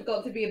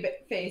difficult to be a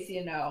bit face,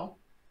 you know.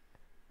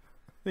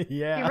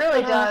 Yeah. He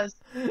really does.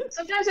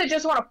 Sometimes I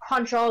just want to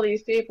punch all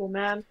these people,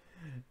 man.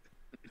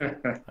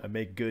 I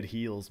make good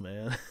heels,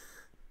 man.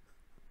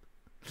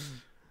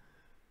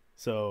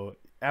 So,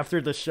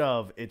 after the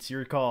shove, it's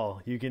your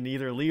call. You can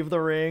either leave the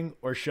ring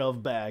or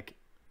shove back.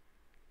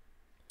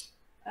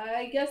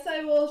 I guess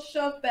I will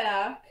shove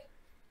back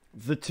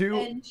The two...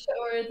 and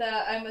show her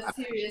that I'm a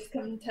serious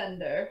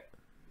contender.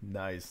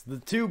 Nice. The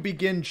two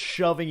begin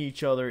shoving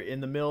each other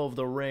in the middle of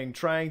the ring,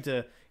 trying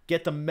to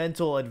get the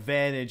mental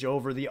advantage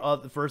over the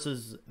other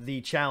versus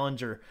the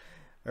challenger,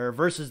 or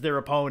versus their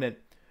opponent.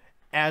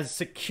 As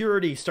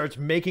security starts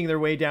making their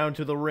way down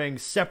to the ring,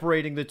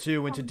 separating the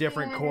two into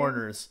different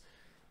corners.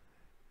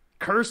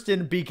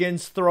 Kirsten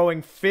begins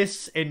throwing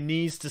fists and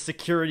knees to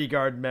security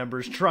guard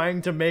members,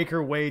 trying to make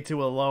her way to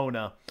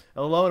Ilona.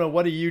 Ilona,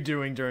 what are you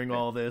doing during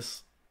all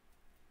this?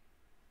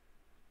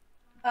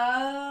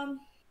 I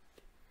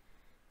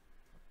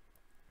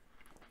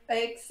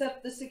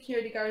accept the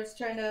security guards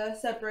trying to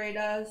separate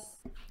us,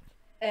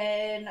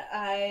 and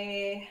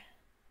I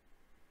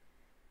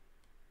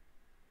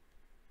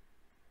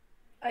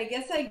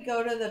guess I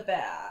go to the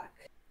back.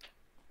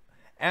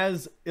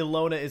 As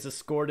Ilona is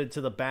escorted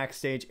to the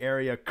backstage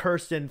area,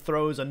 Kirsten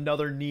throws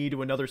another knee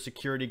to another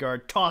security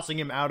guard, tossing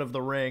him out of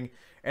the ring,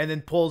 and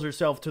then pulls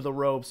herself to the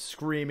ropes,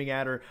 screaming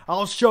at her,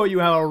 "I'll show you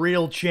how a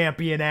real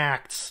champion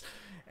acts!"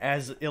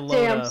 As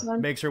Ilona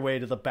makes her way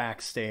to the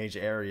backstage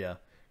area.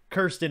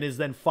 Kirsten is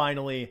then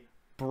finally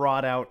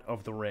brought out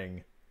of the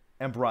ring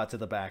and brought to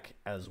the back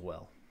as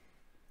well.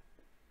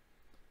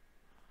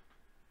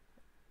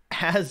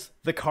 As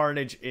the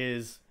carnage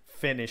is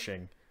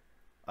finishing,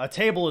 a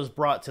table is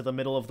brought to the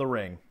middle of the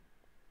ring.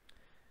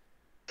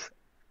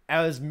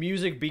 As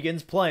music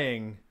begins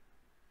playing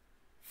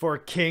for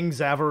King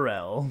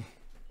Zavarel.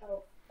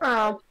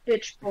 Oh,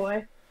 bitch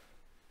boy.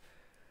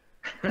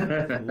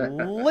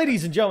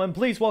 Ladies and gentlemen,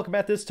 please welcome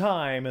at this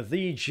time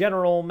the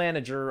general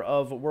manager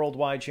of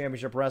Worldwide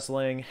Championship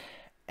Wrestling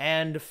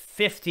and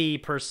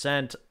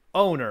 50%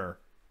 owner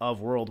of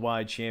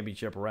Worldwide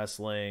Championship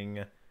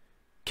Wrestling,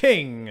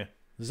 King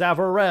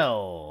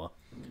Zavarel.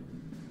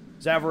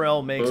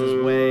 Zavarel makes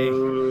his way.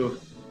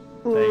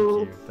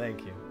 Boo.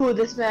 Thank you. Boo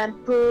this man.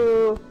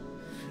 Boo.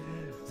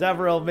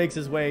 Zavarel makes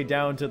his way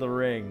down to the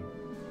ring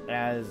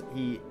as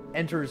he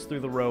enters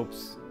through the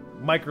ropes,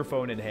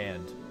 microphone in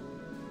hand.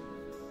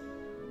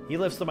 He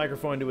lifts the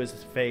microphone to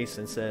his face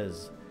and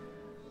says,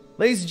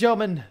 "Ladies and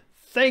gentlemen,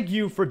 thank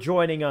you for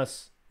joining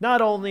us,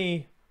 not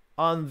only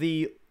on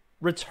the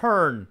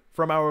return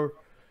from our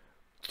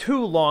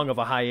too long of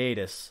a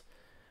hiatus,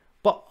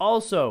 but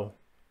also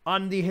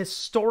on the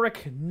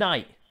historic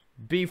night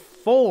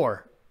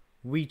before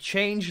we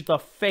changed the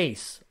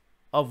face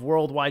of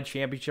Worldwide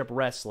Championship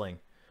Wrestling.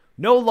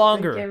 No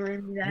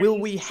longer will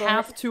we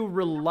have to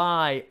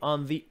rely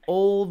on the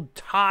old,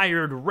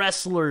 tired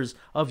wrestlers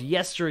of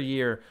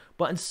yesteryear,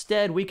 but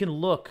instead we can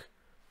look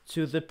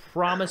to the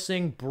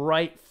promising,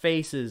 bright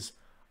faces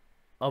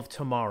of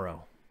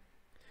tomorrow."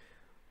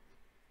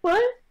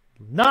 What?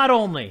 Not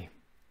only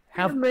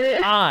have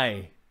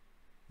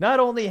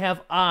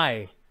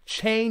I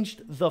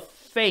changed the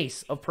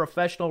face of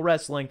professional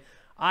wrestling,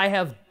 I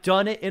have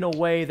done it in a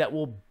way that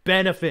will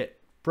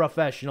benefit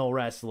professional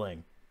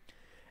wrestling.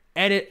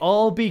 And it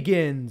all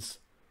begins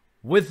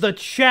with the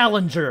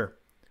challenger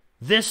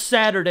this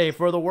Saturday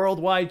for the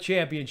Worldwide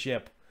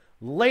Championship.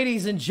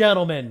 Ladies and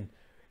gentlemen,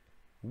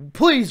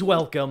 please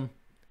welcome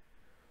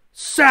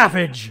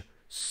Savage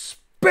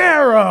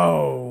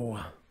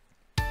Sparrow!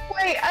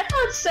 Wait, I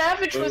thought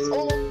Savage was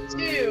old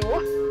too.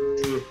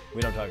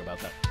 We don't talk about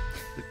that.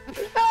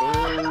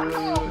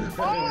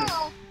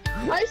 Oh,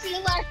 I see a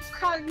lack of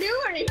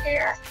continuity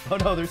here. Oh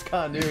no, there's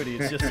continuity.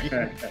 It's just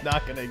you're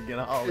not gonna get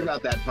all What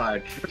about that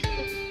part?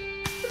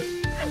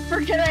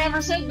 Forget I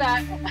ever said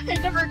that. I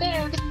never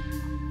did.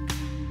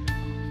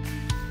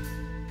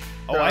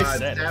 Oh, I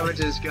said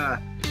Savage is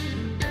gonna...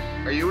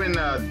 Are you in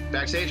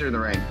backstage or in the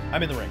ring?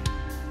 I'm in the ring.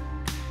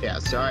 Yeah,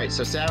 so alright,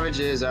 so Savage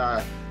is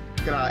gonna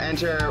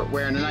enter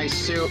wearing a nice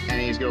suit,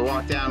 and he's gonna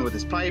walk down with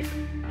his pipe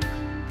in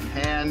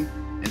hand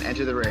and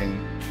enter the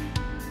ring.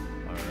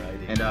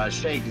 Alrighty. And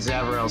shake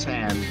Zavarel's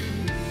hand.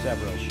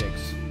 Zavarel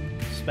shakes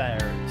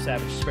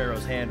Savage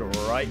Sparrow's hand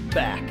right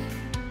back.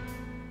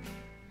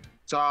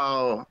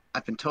 So,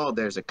 I've been told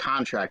there's a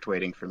contract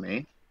waiting for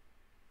me.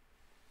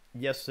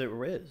 Yes,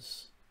 there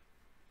is.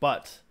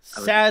 But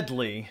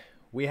sadly,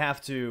 we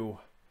have to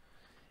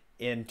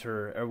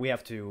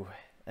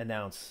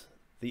announce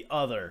the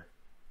other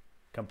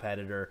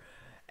competitor.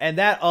 And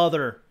that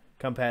other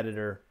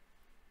competitor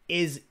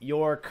is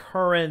your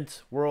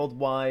current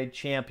worldwide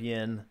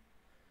champion,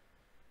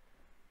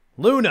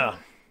 Luna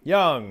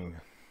Young.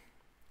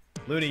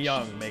 Luna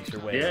Young makes her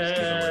way to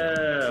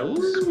the ring.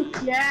 Woo.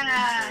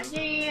 Yeah,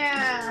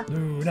 yeah.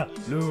 Luna.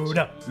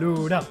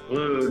 Luna.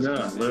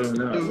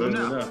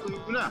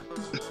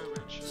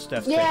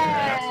 Steph's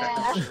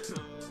Yeah.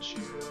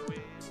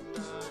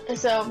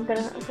 So I'm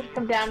gonna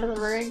come down to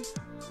the ring.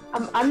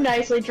 I'm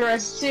nicely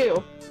dressed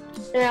too.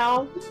 You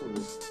know?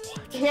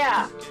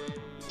 Yeah.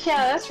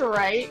 Yeah, that's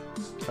right. I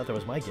thought that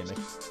was my gimmick.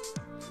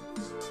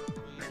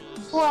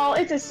 Well,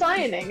 it's a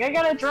signing. I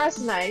gotta dress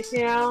nice,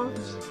 you know?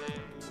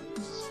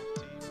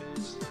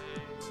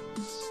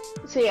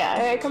 So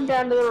yeah, I come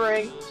down to the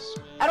ring.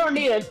 I don't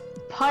need a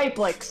pipe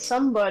like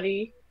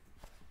somebody,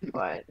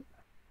 but...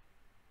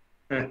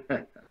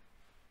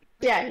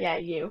 Yeah,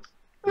 you.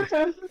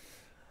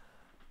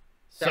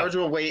 Savage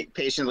will wait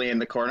patiently in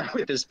the corner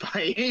with his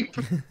pipe.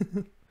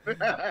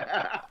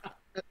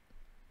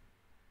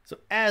 So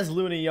as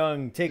Luna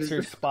Young takes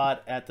her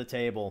spot at the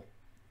table,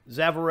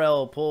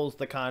 Zavarel pulls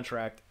the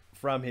contract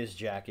from his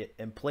jacket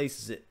and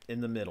places it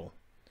in the middle.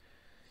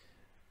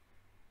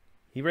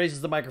 He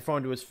raises the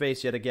microphone to his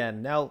face yet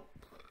again. Now,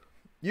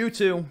 you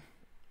two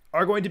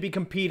are going to be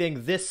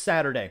competing this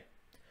Saturday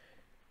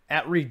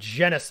at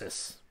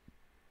Regenesis.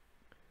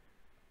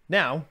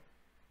 Now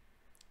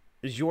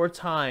is your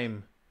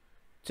time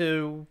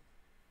to,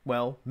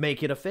 well,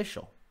 make it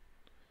official.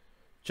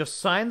 Just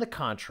sign the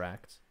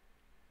contract,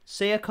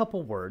 say a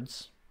couple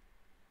words,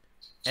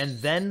 and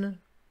then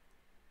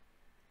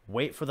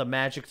wait for the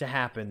magic to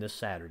happen this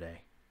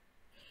Saturday.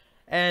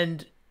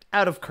 And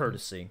out of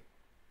courtesy,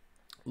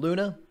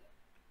 Luna,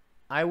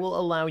 I will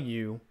allow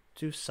you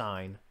to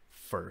sign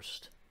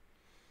first.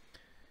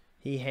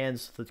 He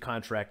hands the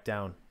contract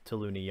down to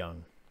Luna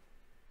Young.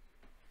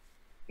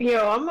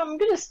 Yo, I'm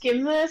gonna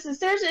skim this. Is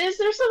there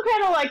some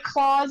kind of like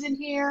clause in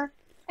here?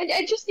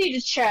 I just need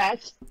to check.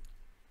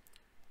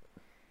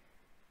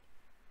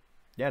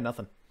 Yeah,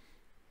 nothing.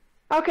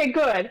 Okay,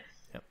 good.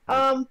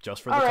 Yep.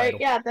 Just for the all right, title.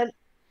 yeah, then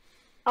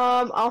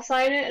I'll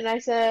sign it and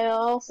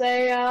I'll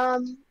say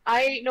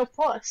I ain't no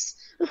puss.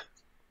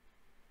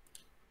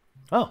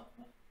 Oh,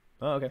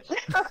 okay.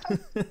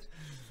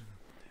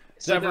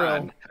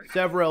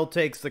 Severell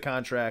takes the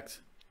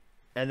contract,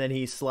 and then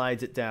he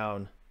slides it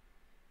down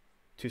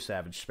to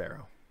Savage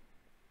Sparrow.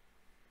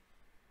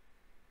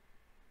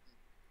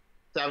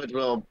 Savage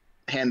will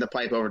hand the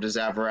pipe over to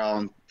Zavarel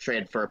and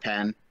trade for a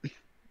pen.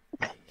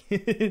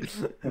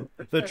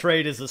 The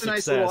trade is a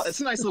success. It's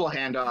a nice little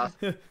handoff.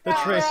 The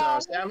trade. So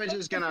Savage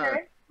is gonna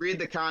read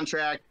the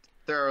contract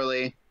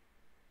thoroughly,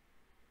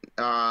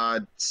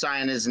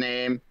 sign his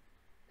name,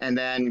 and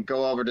then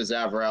go over to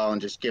Zavarel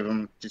and just give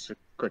him just a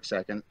quick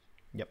second.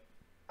 Yep.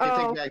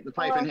 He'll take back the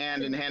pipe in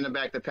hand and hand him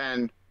back the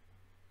pen.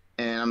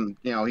 And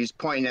he's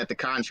pointing at the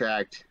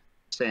contract,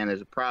 saying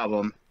there's a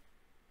problem.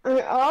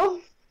 Oh.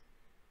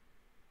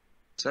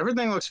 So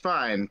everything looks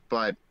fine,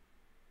 but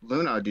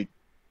Luna, you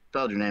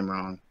spelled your name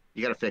wrong.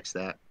 You gotta fix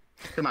that.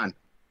 Come on.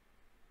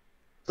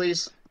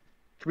 Please,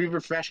 can we be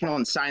professional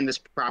and sign this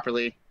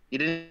properly? You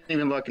didn't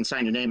even look and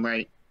sign your name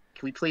right.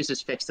 Can we please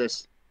just fix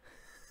this?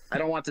 I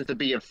don't want this to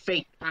be a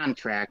fake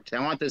contract. I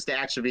want this to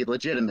actually be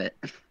legitimate.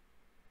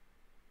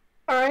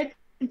 All right,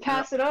 and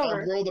pass it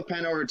over. I'll roll the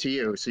pen over to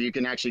you so you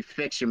can actually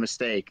fix your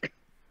mistake.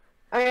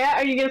 Oh yeah,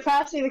 are you gonna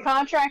pass me the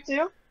contract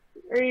too?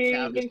 Or are you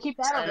gonna keep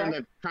that signing over?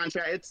 the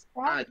contract. It's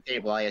on a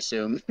table, I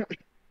assume.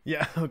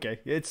 Yeah, okay.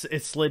 It's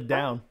slid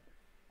down.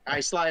 I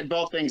slide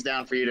both things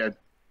down for you to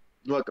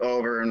look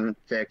over and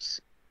fix.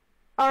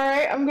 All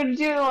right, I'm gonna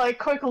do like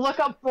quick look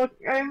up.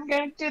 I'm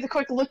gonna do the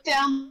quick look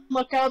down,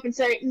 look up, and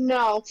say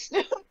no.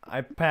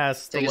 I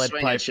passed the Take a lead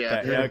swing pipe at you.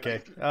 back. Yeah,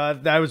 okay.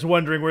 I was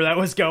wondering where that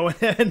was going,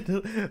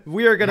 and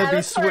we are gonna be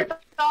That's where I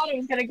thought it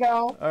was gonna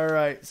go. All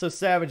right, so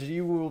Savage,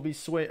 you will be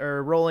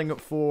rolling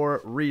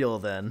for real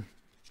then.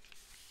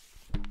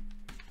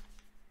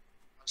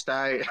 Must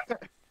I?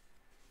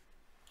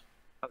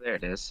 Oh, there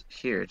it is.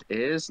 Here it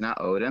is.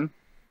 Not Odin.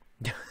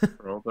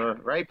 Roll the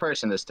right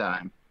person this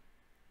time.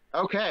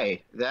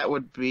 Okay, that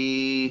would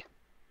be.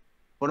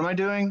 What am I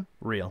doing?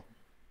 Real.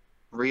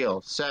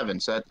 Real 7.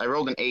 So I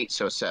rolled an 8,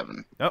 so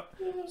 7. Oh,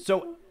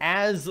 so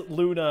as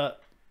Luna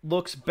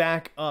looks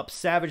back up,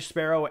 Savage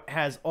Sparrow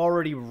has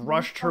already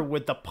rushed her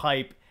with the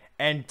pipe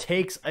and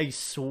takes a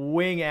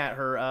swing at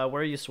her.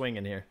 Where are you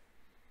swinging here?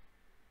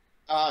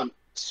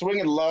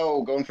 Swinging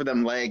low, going for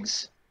them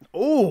legs.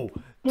 Oh,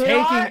 You know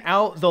taking what?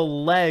 out the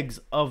legs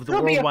of the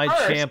Could be a worldwide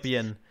first.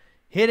 champion,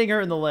 hitting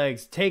her in the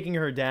legs, taking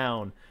her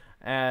down.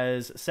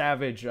 As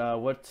Savage,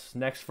 what's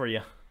next for you?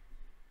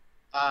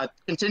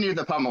 Continue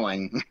the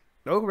pummeling.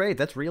 Oh, great,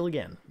 that's real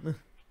again.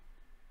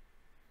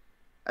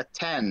 A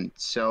 10,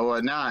 so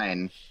a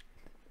 9.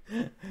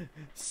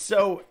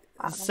 So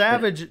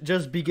Savage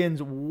just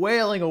begins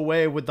wailing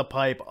away with the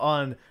pipe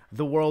on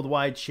the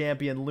worldwide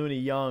champion Luna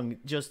Young,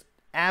 just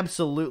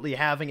absolutely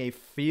having a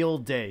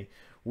field day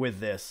with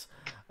this.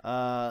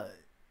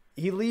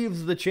 He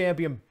leaves the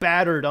champion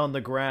battered on the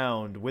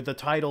ground with the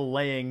title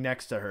laying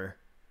next to her.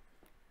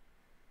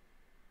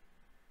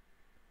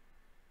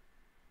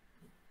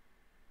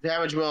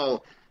 Savage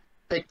will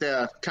pick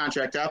the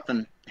contract up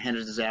and hand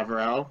it to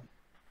Zavarel.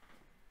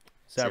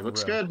 Say,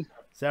 looks good.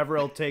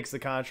 Zavarel takes the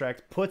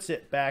contract, puts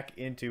it back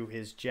into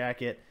his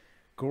jacket,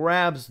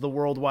 grabs the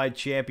worldwide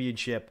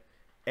championship,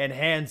 and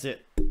hands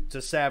it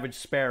to Savage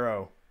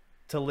Sparrow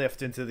to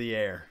lift into the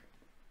air.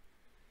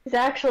 It's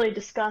actually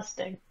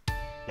disgusting.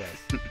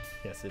 Yes,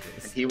 yes it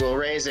is. He will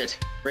raise it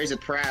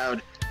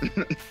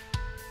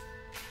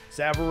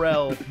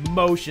Zavarel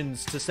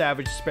motions to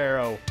Savage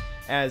Sparrow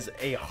as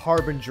a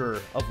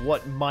harbinger of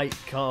what might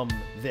come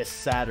this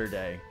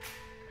Saturday.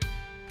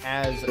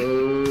 As the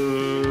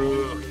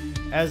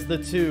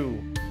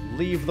two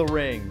leave the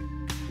ring,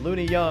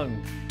 Luna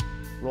Young,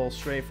 roll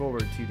straight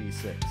forward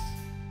 2d6.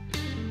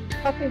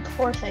 Fucking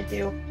course I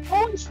do.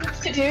 Oh, I'm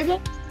supposed to do this?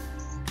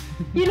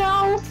 You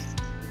know,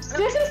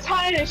 this is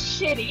kind of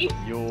shitty.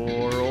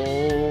 You're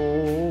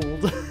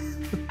old.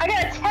 I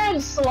got a 10,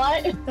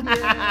 slut.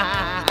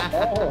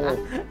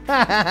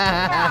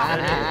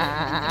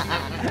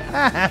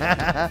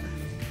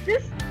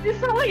 This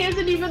probably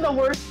isn't even the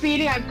worst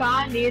beating I've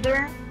gotten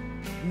either.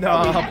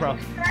 No, bro.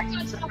 Cracked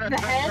myself in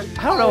the head.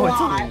 I don't know, it's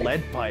lot. a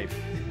lead pipe.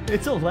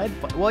 It's a lead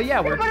pipe. Well, yeah,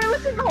 we're But it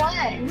was in the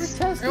legs. I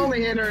testing.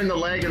 only hit her in the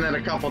leg and then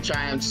a couple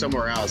times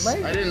somewhere else.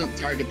 Leg? I didn't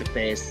target the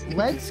face.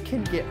 Legs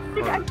can get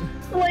I hurt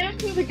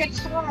slammed through the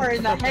guitar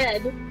in the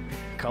head.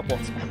 a couple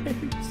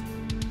times.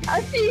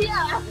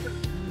 Yeah.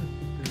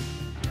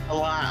 A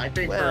lot. I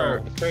think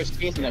Well. for the first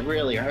season it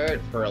really hurt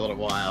for a little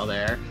while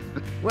there.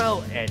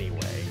 Well,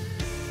 anyway,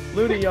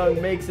 Luna Young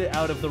makes it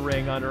out of the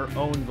ring on her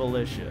own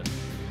volition.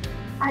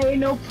 I ain't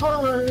no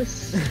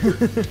puss.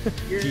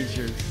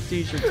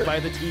 T-shirts, buy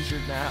the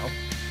t-shirt now.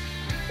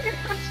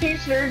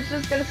 T-shirt's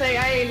just gonna say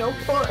I ain't no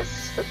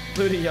puss.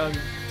 Luna Young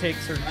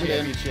takes her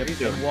championship Me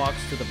too. and walks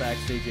to the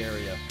backstage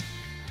area.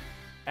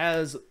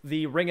 As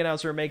the ring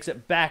announcer makes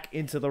it back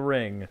into the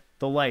ring,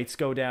 the lights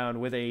go down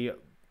with a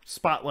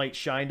spotlight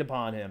shined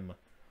upon him.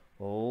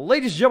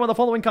 Ladies and gentlemen, the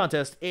following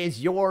contest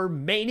is your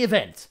main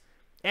event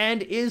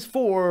and is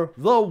for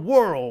the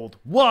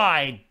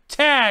Worldwide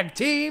Tag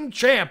Team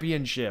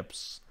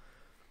Championships.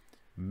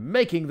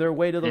 Making their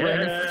way to the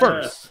ring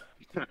first,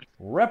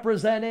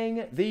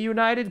 representing the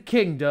United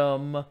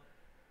Kingdom,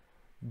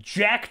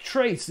 Jack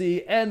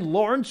Tracy and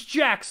Lawrence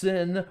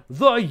Jackson,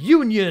 the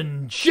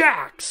Union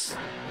Jacks.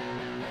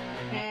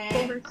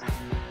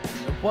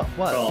 What?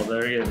 Oh,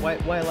 there he is. Why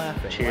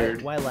laughing?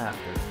 Cheered. Why laughter?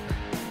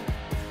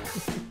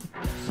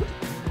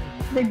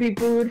 They'd be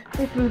booed.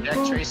 They'd be Jack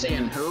booed. Tracy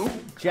and who?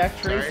 Jack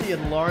Tracy Sorry?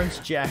 and Lawrence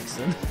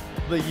Jackson,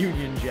 the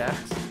Union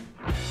Jacks.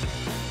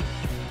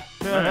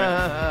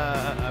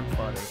 I'm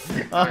funny.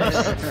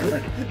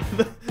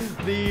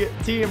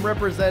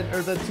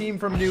 The team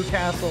from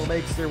Newcastle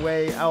makes their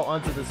way out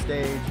onto the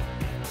stage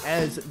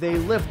as they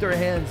lift their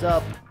hands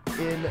up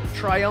in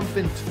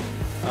triumphant.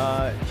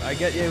 I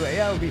get you.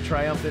 Yeah, it would be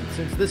triumphant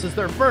since this is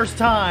their first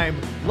time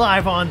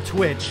live on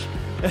Twitch.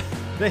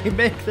 They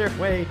make their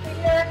way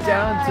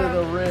down to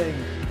the ring,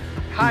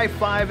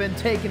 high-fiving,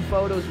 taking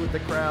photos with the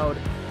crowd,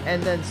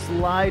 and then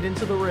slide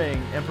into the ring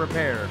and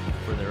prepare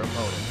for their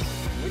opponents.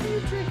 What are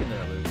you drinking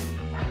there, Luke?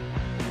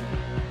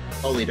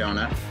 Holy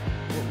donut.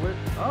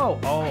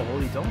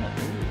 Holy donut.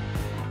 Ooh.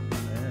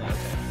 Yeah, okay.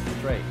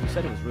 That's right. You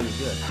said it was really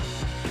good.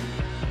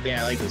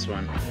 Yeah, I like this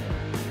one.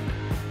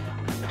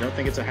 I don't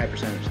think it's a high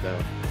percentage though.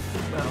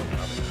 Well,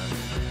 probably not.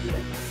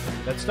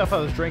 That stuff I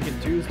was drinking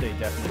Tuesday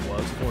definitely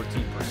was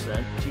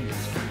 14%.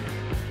 Jesus Christ.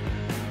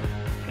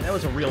 And that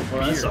was a real Well,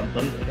 beer. that's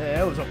something. Yeah,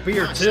 that was a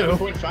beer Ah, too.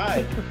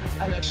 7.5.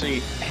 I'm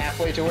actually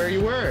halfway to where you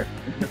were.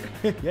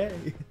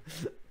 Yay.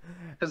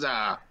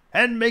 Huzzah.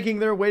 And making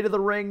their way to the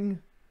ring,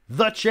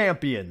 the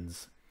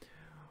champions.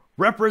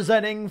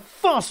 Representing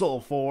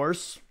Fossil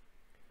Force,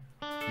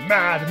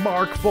 Mad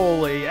Mark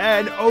Foley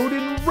and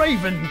Odin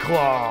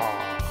Ravenclaw.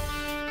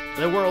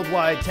 The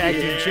Worldwide Tag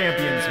Team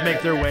Champions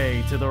make their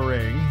way to the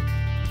ring.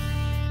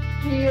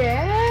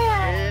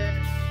 Yeah.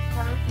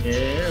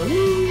 Yeah.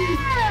 Woo.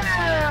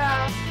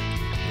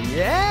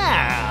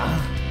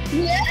 Yeah. Yeah!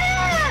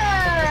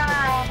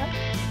 Yeah.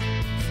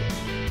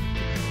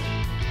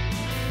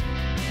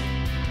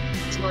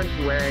 He's going to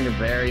be wearing a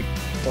very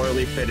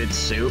poorly fitted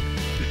suit.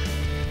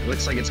 It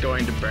looks like it's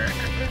going to burn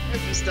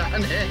just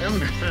on him.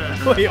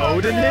 Wait,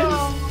 Odin is?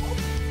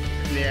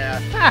 Yeah.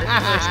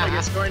 It looks like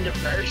it's going to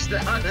burst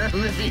on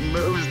him if he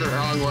moves the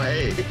wrong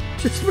way.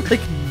 Just for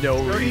like no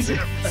So reason.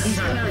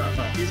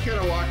 he's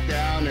gonna walk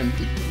down and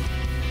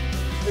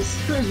as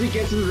soon as he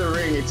gets into the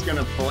ring, it's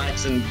gonna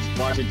flex and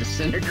watch it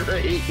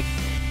disintegrate.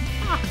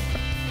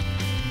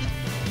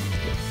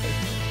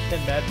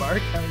 And Mad Mark,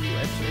 how are you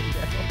entering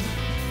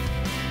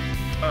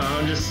now?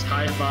 I'm just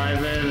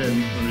high-fiving,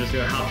 and I'm just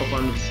gonna hop up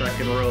on the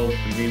second rope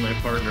and meet my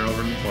partner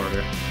over in the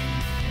corner.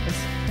 As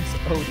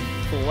Odin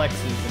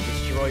flexes and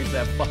destroys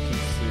that fucking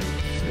suit.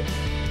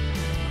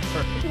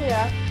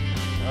 Yeah.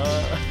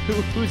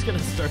 Who's gonna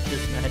start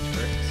this match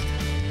first?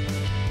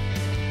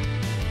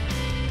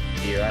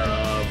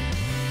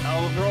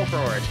 I'll roll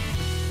forward.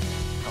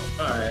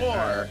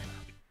 Alright.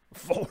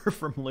 4. 4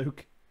 from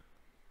Luke.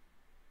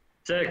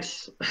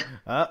 6.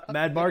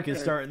 Mad Mark is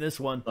starting this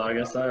one. So I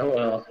guess I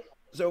will.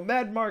 So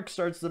Mad Mark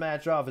starts the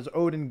match off as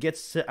Odin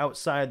gets to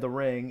outside the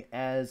ring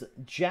as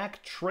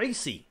Jack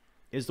Tracy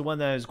is the one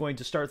that is going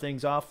to start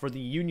things off for the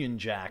Union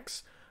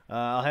Jacks.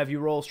 I'll have you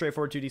roll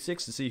straightforward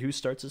 2d6 to see who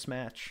starts this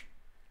match.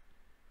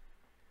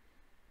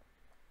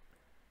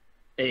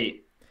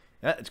 8.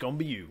 Yeah, it's going to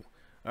be you.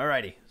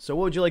 Alrighty. So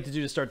what would you like to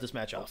do to start this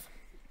match off?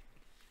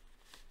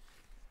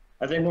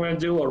 I think we're gonna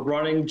do a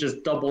running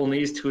just double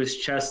knees to his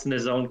chest in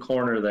his own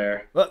corner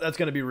there. Well, that's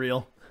going to be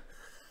real.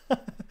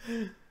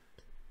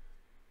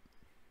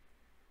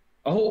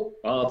 Oh,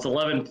 well, it's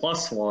 11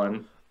 plus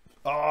 1.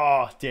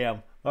 Oh,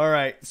 damn. All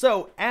right.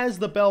 So, as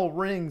the bell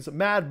rings,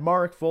 Mad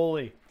Mark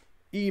Foley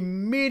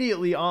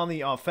immediately on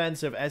the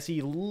offensive as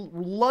he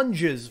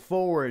lunges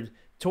forward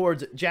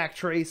towards Jack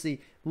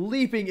Tracy,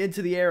 leaping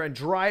into the air and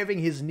driving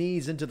his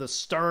knees into the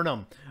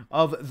sternum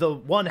of the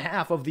one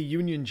half of the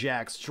Union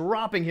Jacks,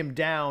 dropping him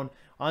down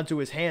onto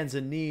his hands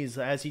and knees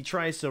as he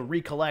tries to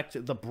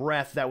recollect the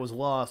breath that was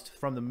lost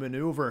from the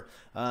maneuver.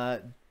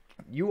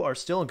 You are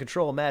still in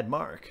control, Mad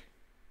Mark.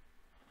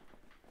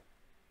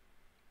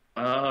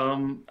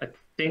 I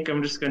think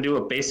I'm just gonna do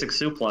a basic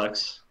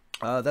suplex.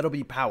 That'll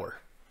be power.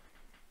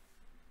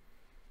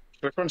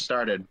 Which one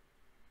started?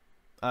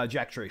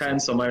 Jack Tracy. 10,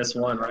 so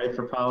 -1, right,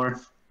 for power?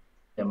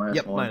 Yeah, -1.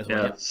 Yep, -1.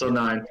 Yeah, Yep. so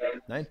 9.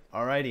 9.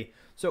 Alrighty.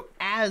 So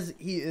as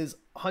he is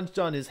hunched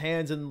on his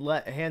hands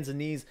and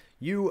knees,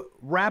 you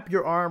wrap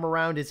your arm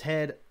around his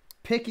head,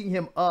 picking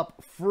him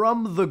up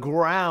from the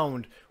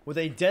ground with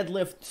a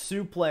deadlift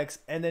suplex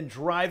and then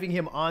driving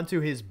him onto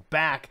his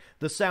back,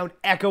 the sound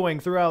echoing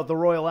throughout the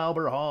Royal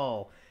Albert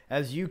Hall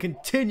as you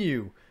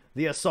continue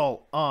the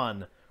assault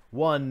on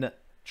one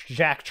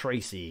Jack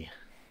Tracy.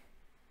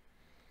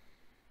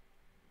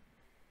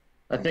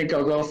 I think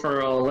I'll go for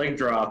a leg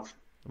drop.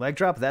 Leg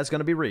drop, that's going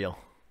to be real.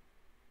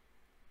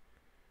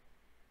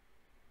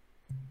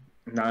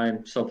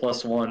 9, so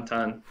 +1,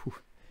 10.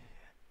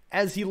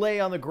 As he lay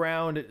on the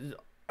ground,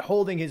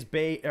 holding his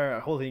back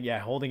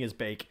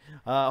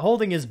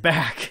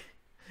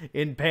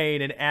in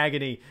pain and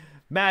agony,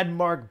 Mad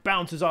Mark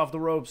bounces off the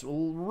ropes,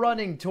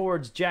 running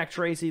towards Jack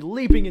Tracy,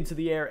 leaping into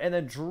the air, and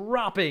then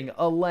dropping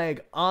a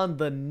leg on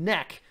the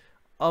neck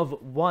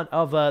of one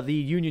of the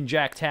Union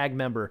Jack tag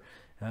member.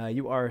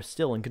 You are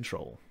still in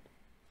control.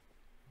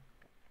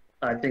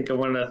 I think I'm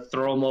gonna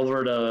throw him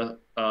over to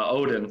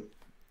Odin.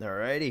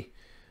 Alrighty.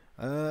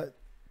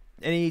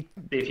 See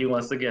if he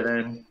wants to get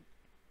in.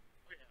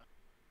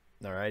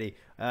 Alrighty.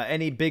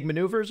 Any big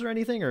maneuvers or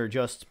anything, or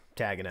just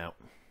tagging out?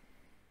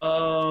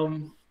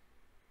 I'll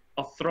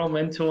throw him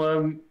into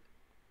him.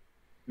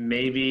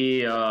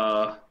 Maybe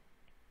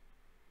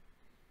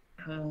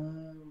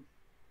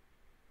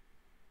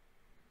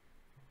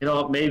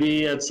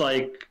maybe it's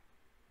like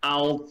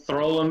I'll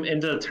throw him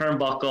into the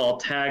turnbuckle, I'll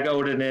tag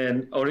Odin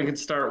in. Odin can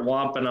start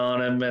whomping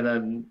on him, and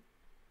then,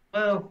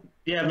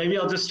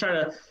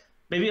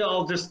 maybe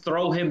I'll just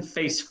throw him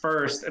face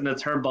first in the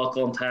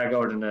turnbuckle and tag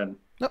Odin in.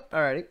 Nope.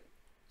 Alrighty.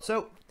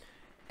 So,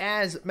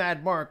 as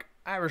Mad Mark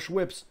Irish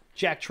whips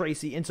Jack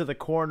Tracy into the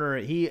corner,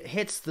 he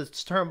hits the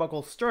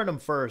turnbuckle sternum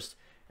first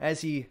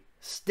as he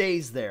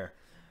stays there.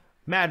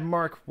 Mad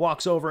Mark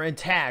walks over and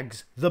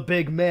tags the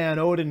big man,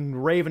 Odin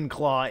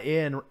Ravenclaw,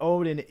 in.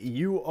 Odin,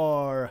 you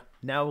are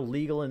now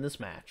legal in this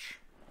match.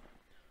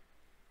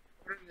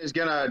 Odin is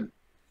gonna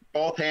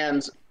both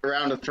hands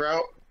around the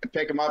throat and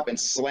pick him up and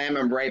slam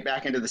him right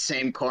back into the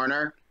same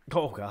corner.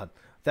 Oh, God.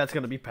 That's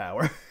going to be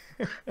power.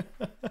 Oh,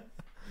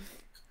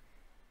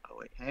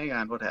 wait. Hang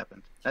on. What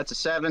happened? That's a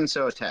 7,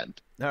 so a 10.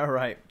 All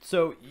right.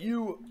 So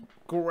you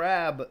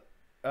grab...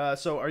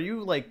 so are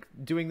you, like,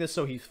 doing this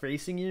so he's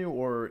facing you,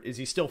 or is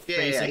he still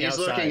facing he's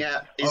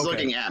outside? He's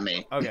looking at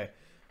me. Okay.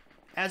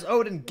 As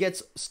Odin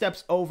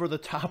steps over the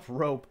top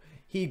rope,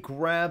 he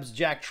grabs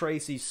Jack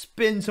Tracy,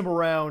 spins him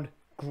around,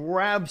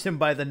 grabs him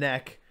by the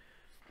neck,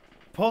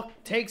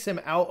 takes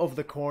him out of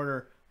the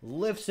corner,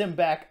 lifts him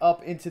back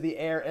up into the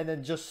air, and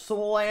then just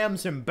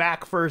slams him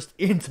back first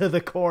into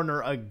the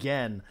corner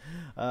again.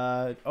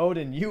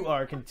 Odin, you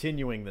are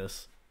continuing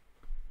this.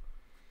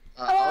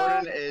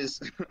 Odin is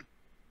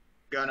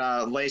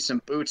gonna lay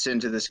some boots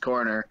into this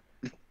corner.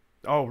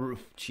 Oh,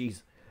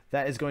 jeez.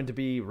 That is going to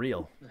be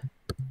real.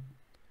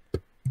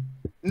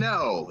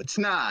 No, it's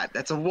not.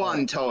 That's a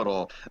 1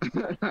 total.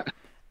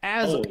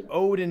 As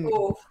Odin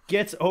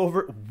gets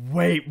over...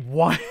 Wait,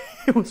 what?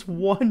 It was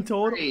 1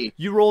 total? 3.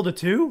 You rolled a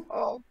 2?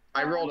 Oh,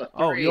 I rolled a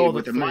 3 you rolled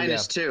with a -3,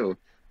 -2.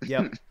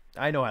 Yep,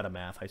 I know how to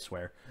math, I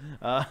swear.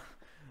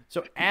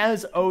 So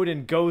as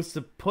Odin goes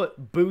to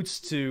put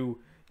boots to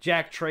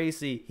Jack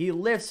Tracy, he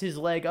lifts his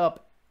leg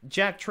up.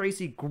 Jack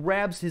Tracy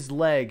grabs his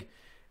leg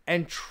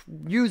and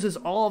uses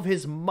all of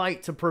his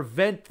might to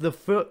prevent the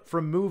foot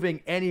from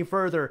moving any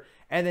further,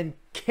 and then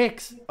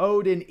kicks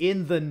Odin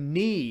in the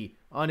knee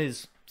on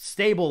his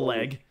stable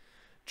leg,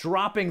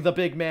 dropping the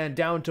big man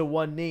down to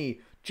one knee.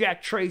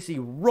 Jack Tracy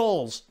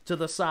rolls to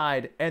the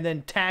side and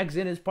then tags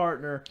in his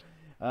partner,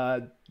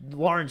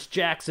 Lawrence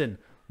Jackson.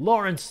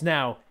 Lawrence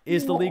now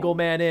is the legal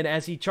man in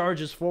as he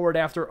charges forward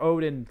after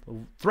Odin,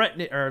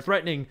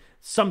 threatening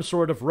some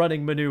sort of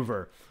running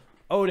maneuver.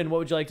 Odin, what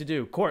would you like to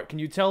do? Court, can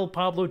you tell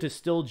Pablo to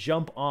still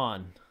jump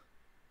on?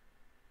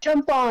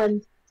 Jump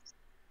on,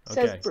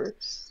 Okay. says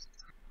Bruce.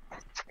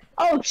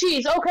 Oh,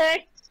 jeez,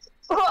 okay.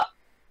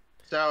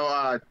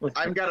 So,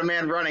 I've got a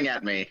man running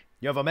at me.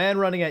 You have a man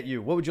running at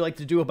you. What would you like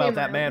to do about Yeah,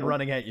 that man man.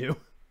 running at you?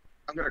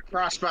 I'm gonna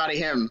crossbody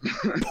him.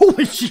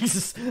 Holy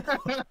Jesus!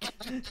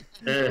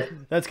 Eh.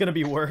 That's gonna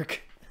be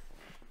work.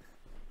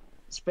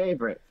 His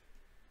favorite.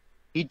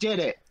 He did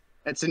it.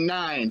 That's a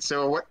 9,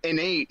 so an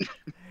 8.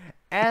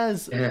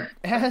 As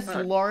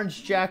Lawrence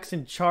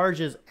Jackson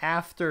charges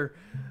after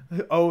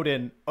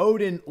Odin,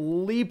 Odin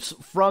leaps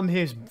from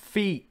his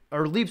feet,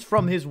 or leaps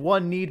from his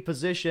one-kneed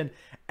position,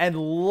 and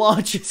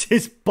launches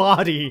his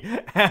body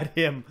at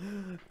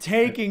him,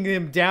 taking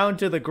him down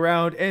to the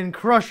ground and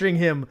crushing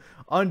him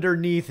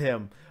underneath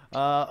him.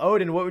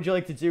 Odin, what would you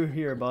like to do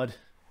here, bud?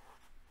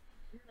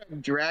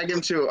 Drag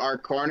him to our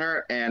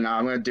corner, and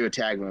I'm going to do a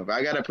tag move.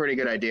 I got a pretty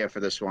good idea for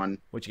this one.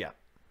 What you got?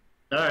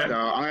 All right. So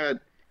I'm going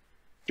to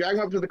drag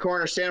him up to the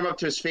corner, stand him up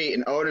to his feet,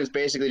 and Odin's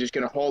basically just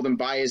going to hold him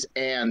by his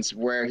hands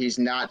where he's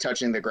not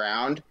touching the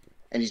ground,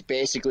 and he's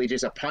basically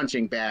just a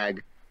punching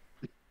bag.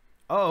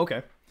 Oh,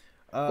 okay.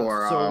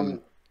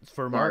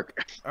 For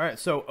Mark. All right,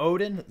 so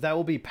Odin, that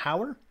will be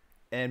power,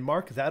 and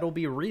Mark, that'll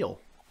be real.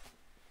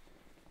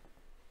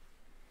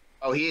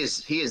 Oh, he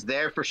is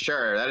there for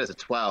sure. That is a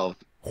 12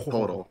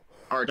 total.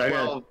 Or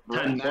 12.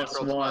 10 natural plus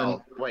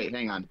 12. Wait,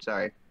 hang on.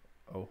 Sorry.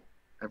 Oh.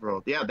 I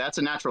rolled. Yeah, that's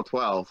a natural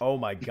 12. Oh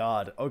my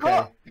god.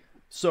 Okay.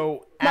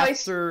 So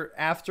Nice.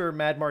 after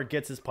Mad Mark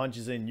gets his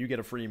punches in, you get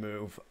a free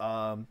move.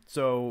 And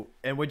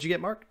what'd you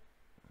get, Mark?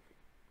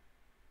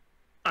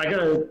 I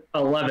got a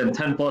 11,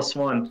 10 plus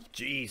 1.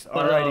 Jeez.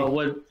 But Alrighty.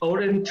 would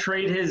Odin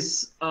trade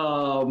his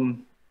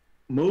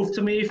move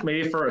to me,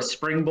 maybe for a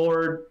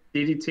springboard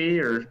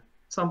DDT or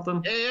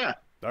something Yeah.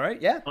 All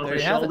right. Yeah. on There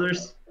his you have it.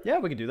 shoulders? Yeah,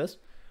 we can do this.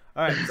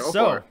 All right. Go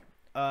So,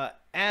 for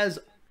as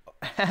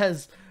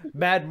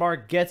Mad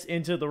Mark gets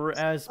into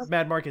as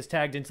Mad Mark is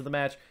tagged into the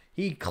match,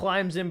 he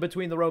climbs in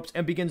between the ropes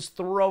and begins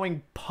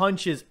throwing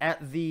punches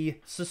at the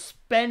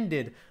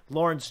suspended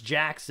Lawrence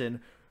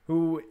Jackson,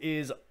 who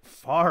is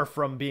far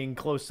from being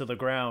close to the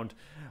ground.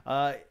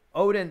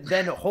 Odin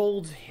then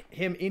holds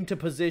him into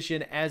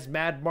position as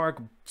Mad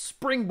Mark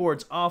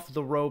springboards off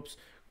the ropes,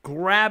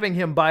 grabbing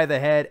him by the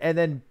head and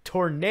then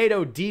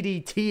tornado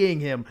DDTing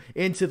him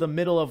into the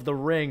middle of the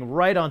ring,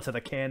 right onto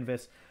the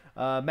canvas.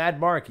 Mad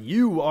Mark,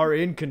 you are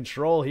in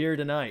control here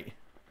tonight.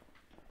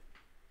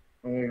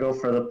 I'm gonna go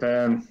for the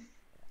pin.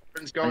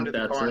 Odin's going to the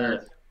That's corner.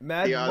 it.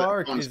 Mad The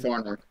Mark opponent's is...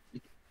 corner.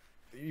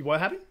 What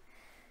happened?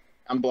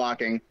 I'm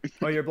blocking.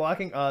 Oh, you're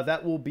blocking?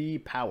 That will be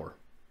power.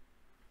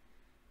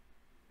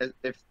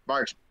 If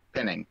Mark's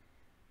pinning.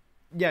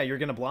 Yeah, you're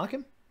going to block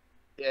him?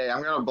 Yeah,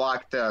 I'm going to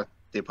block the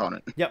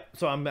opponent. Yep,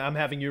 so I'm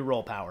having you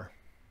roll power.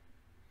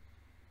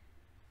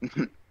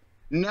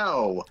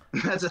 No,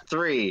 that's a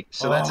 3,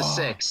 so that's a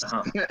 6.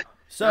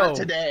 So Not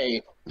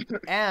today.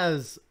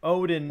 as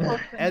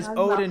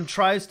Odin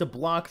tries to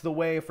block the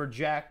way for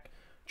Jack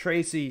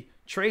Tracy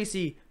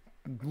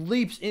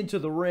leaps into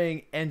the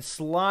ring and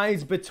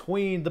slides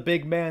between the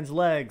big man's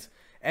legs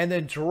and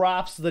then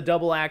drops the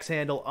double axe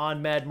handle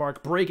on Mad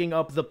Mark, breaking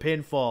up the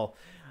pinfall.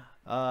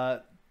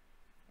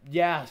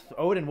 Yeah,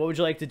 Odin, what would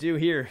you like to do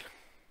here?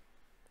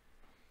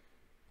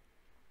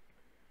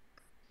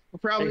 We're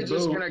probably Big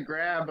just boom. going to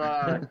grab...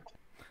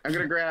 I'm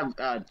going to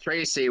grab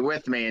Tracy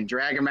with me and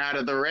drag him out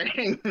of the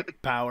ring.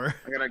 Power.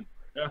 I'm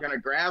gonna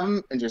grab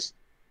him and just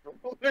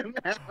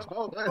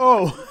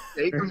Oh.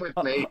 take him with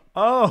me.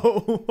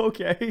 Oh,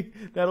 okay.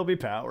 That'll be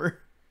power.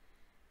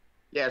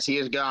 Yes, he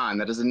is gone.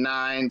 That is a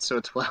 9, so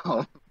a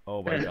 12.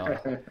 Oh my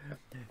god.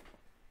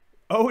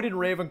 Odin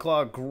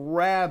Ravenclaw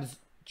grabs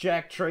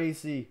Jack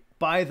Tracy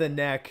by the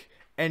neck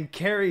and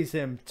carries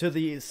him to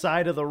the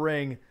side of the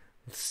ring,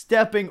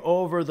 stepping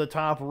over the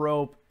top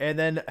rope and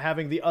then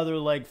having the other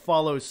leg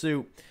follow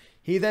suit.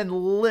 He then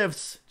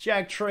lifts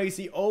Jack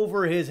Tracy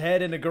over his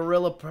head in a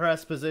gorilla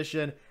press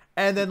position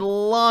and then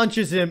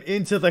launches him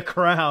into the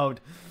crowd.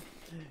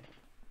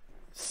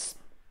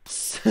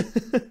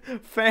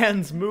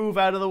 Fans move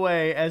out of the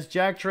way as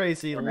Jack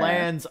Tracy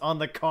lands on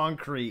the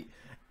concrete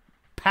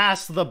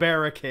past the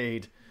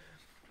barricade.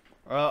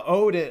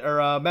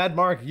 Mad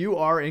Mark, you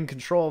are in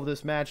control of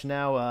this match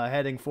now,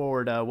 heading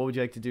forward. What would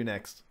you like to do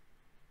next?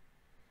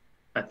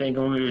 I think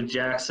I'm going to do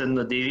Jackson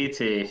the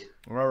DDT.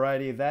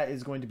 Alrighty, that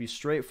is going to be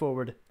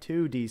straightforward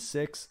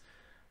 2d6.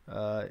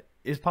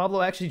 Is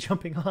Pablo actually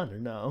jumping on or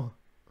no?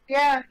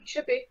 Yeah, he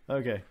should be.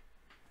 Okay.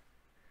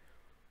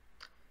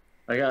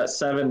 I got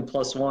 7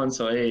 plus 1,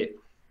 so 8.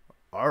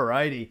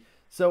 Alrighty.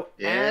 So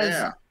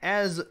Yeah.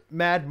 as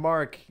Mad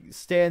Mark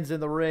stands in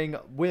the ring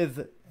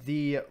with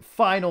the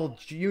final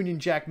Union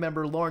Jack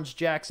member, Lawrence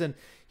Jackson,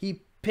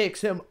 he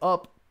picks him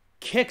up,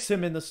 kicks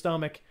him in the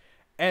stomach,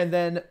 and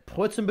then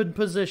puts him in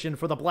position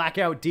for the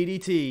blackout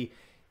DDT.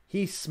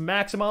 He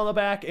smacks him on the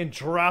back and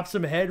drops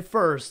him head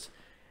first.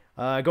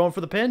 Going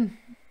for the pin?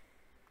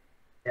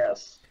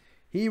 Yes.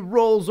 He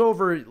rolls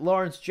over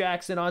Lawrence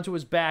Jackson onto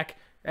his back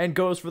and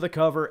goes for the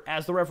cover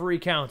as the referee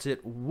counts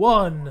it.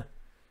 1,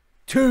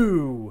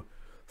 2,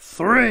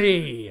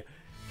 3.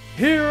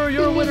 Here are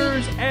your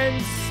winners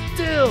and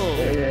still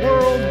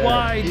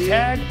worldwide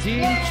tag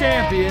team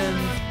champions,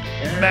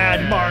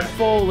 Mad Mark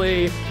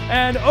Foley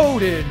and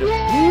Odin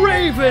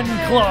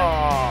Ravenclaw.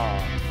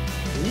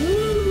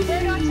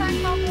 Right on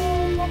time,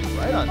 Pablo.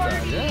 Right on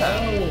time,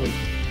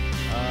 yeah.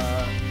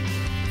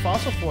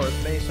 Fossil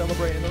Force may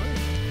celebrate in the ring.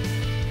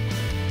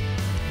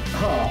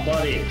 Oh,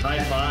 buddy.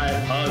 High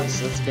five,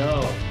 hugs. Let's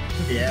go.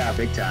 Yeah,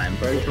 big time.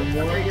 Ready for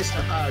more? Biggest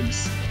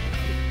hugs.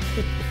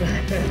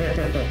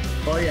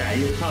 Oh yeah,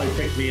 you'll probably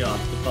pick me off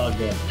the bug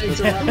there.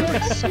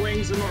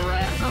 Swings him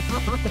around.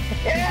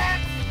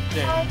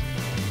 Yeah.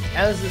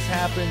 As this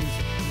happens,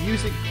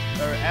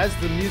 as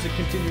the music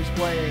continues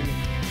playing,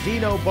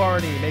 Dino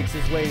Barney makes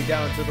his way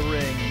down to the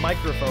ring,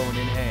 microphone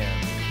in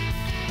hand.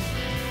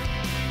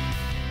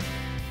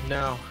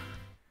 No,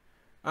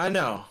 I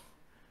know.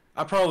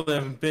 I probably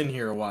haven't been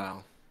here a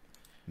while.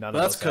 None But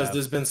of that's us because have.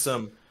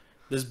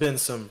 there's been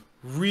some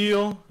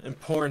real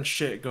important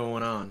shit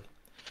going on.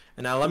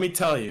 And now let me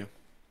tell you,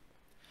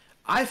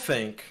 I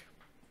think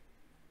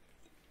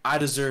I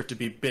deserve to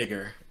be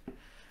bigger.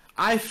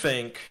 I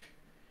think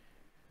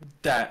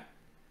that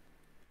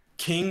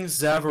King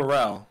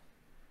Zavarel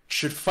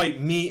should fight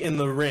me in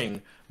the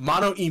ring,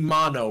 mano a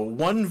mano,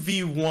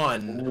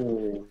 1v1.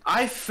 Ooh.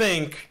 I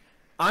think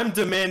I'm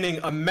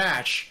demanding a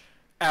match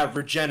at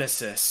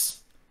Regenesis.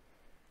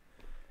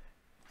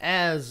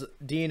 As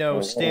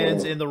Dino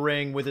stands in the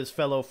ring with his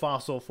fellow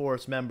Fossil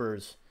Force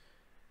members,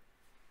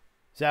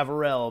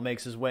 Zavarel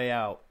makes his way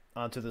out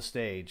onto the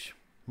stage,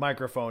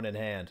 microphone in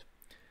hand.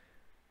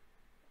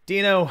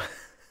 Dino,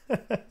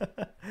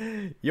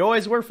 you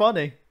always were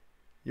funny.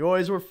 You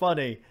always were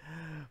funny.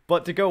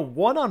 But to go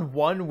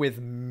one-on-one with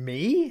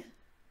me?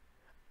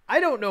 I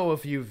don't know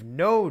if you've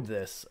known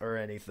this or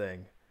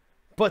anything,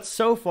 but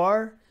so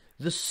far,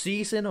 this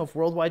season of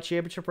Worldwide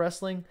Championship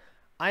Wrestling,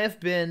 I have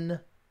been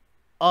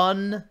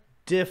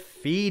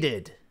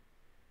undefeated.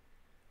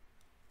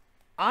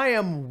 I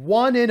am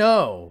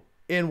 1-0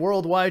 in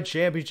Worldwide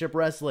Championship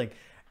Wrestling,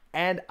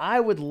 and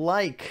I'd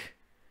like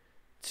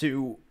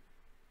to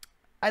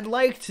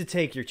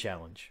take your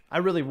challenge. I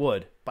really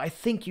would, but I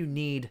think you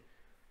need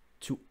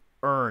to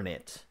earn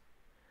it.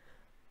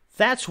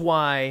 That's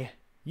why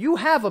you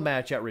have a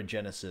match at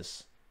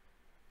Regenesis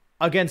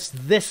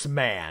against this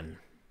man.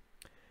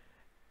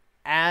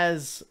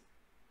 As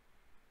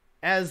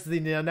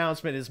the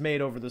announcement is made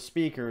over the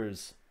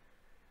speakers,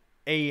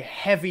 a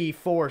heavy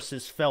force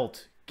is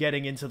felt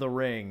getting into the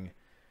ring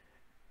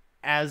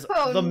as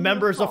the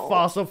members of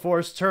Fossil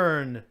Force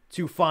turn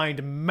to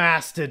find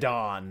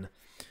Mastodon.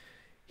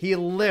 He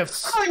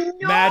lifts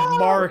Mad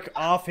Mark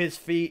off his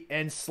feet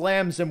and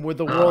slams him with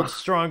the world's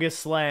strongest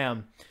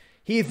slam.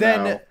 He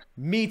then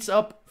meets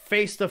up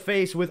face to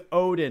face with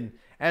Odin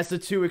as the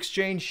two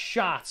exchange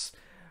shots,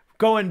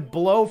 going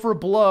blow for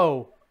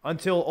blow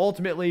until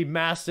ultimately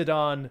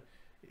Mastodon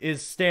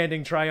is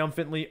standing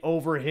triumphantly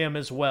over him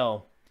as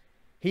well.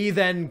 He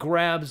then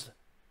grabs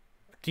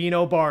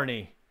Dino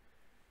Barney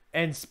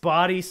and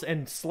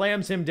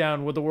slams him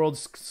down with the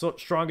world's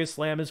strongest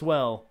slam as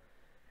well.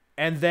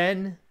 And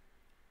then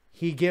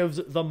he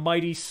gives the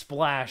mighty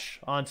splash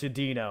onto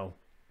Dino.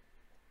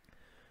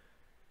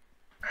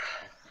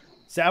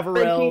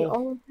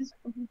 Zavarel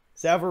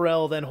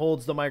then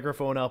holds the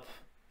microphone up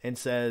and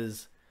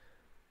says,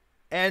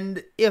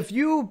 "And if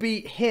you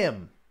beat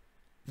him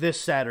this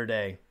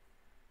Saturday,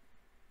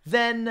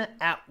 then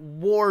at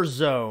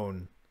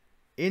Warzone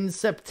in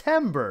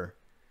September,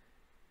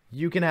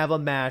 you can have a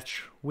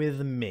match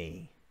with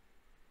me.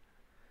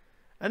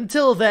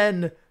 Until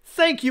then,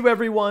 thank you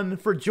everyone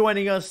for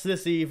joining us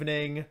this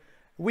evening.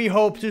 We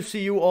hope to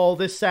see you all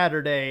this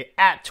Saturday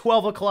at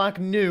 12 o'clock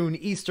noon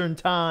Eastern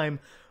Time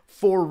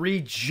for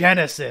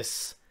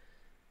Regenesis.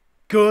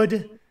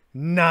 Good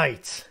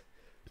night."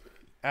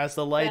 As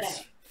the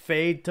lights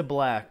fade to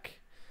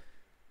black,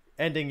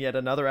 ending yet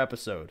another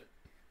episode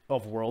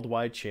of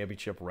Worldwide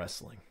Championship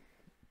Wrestling.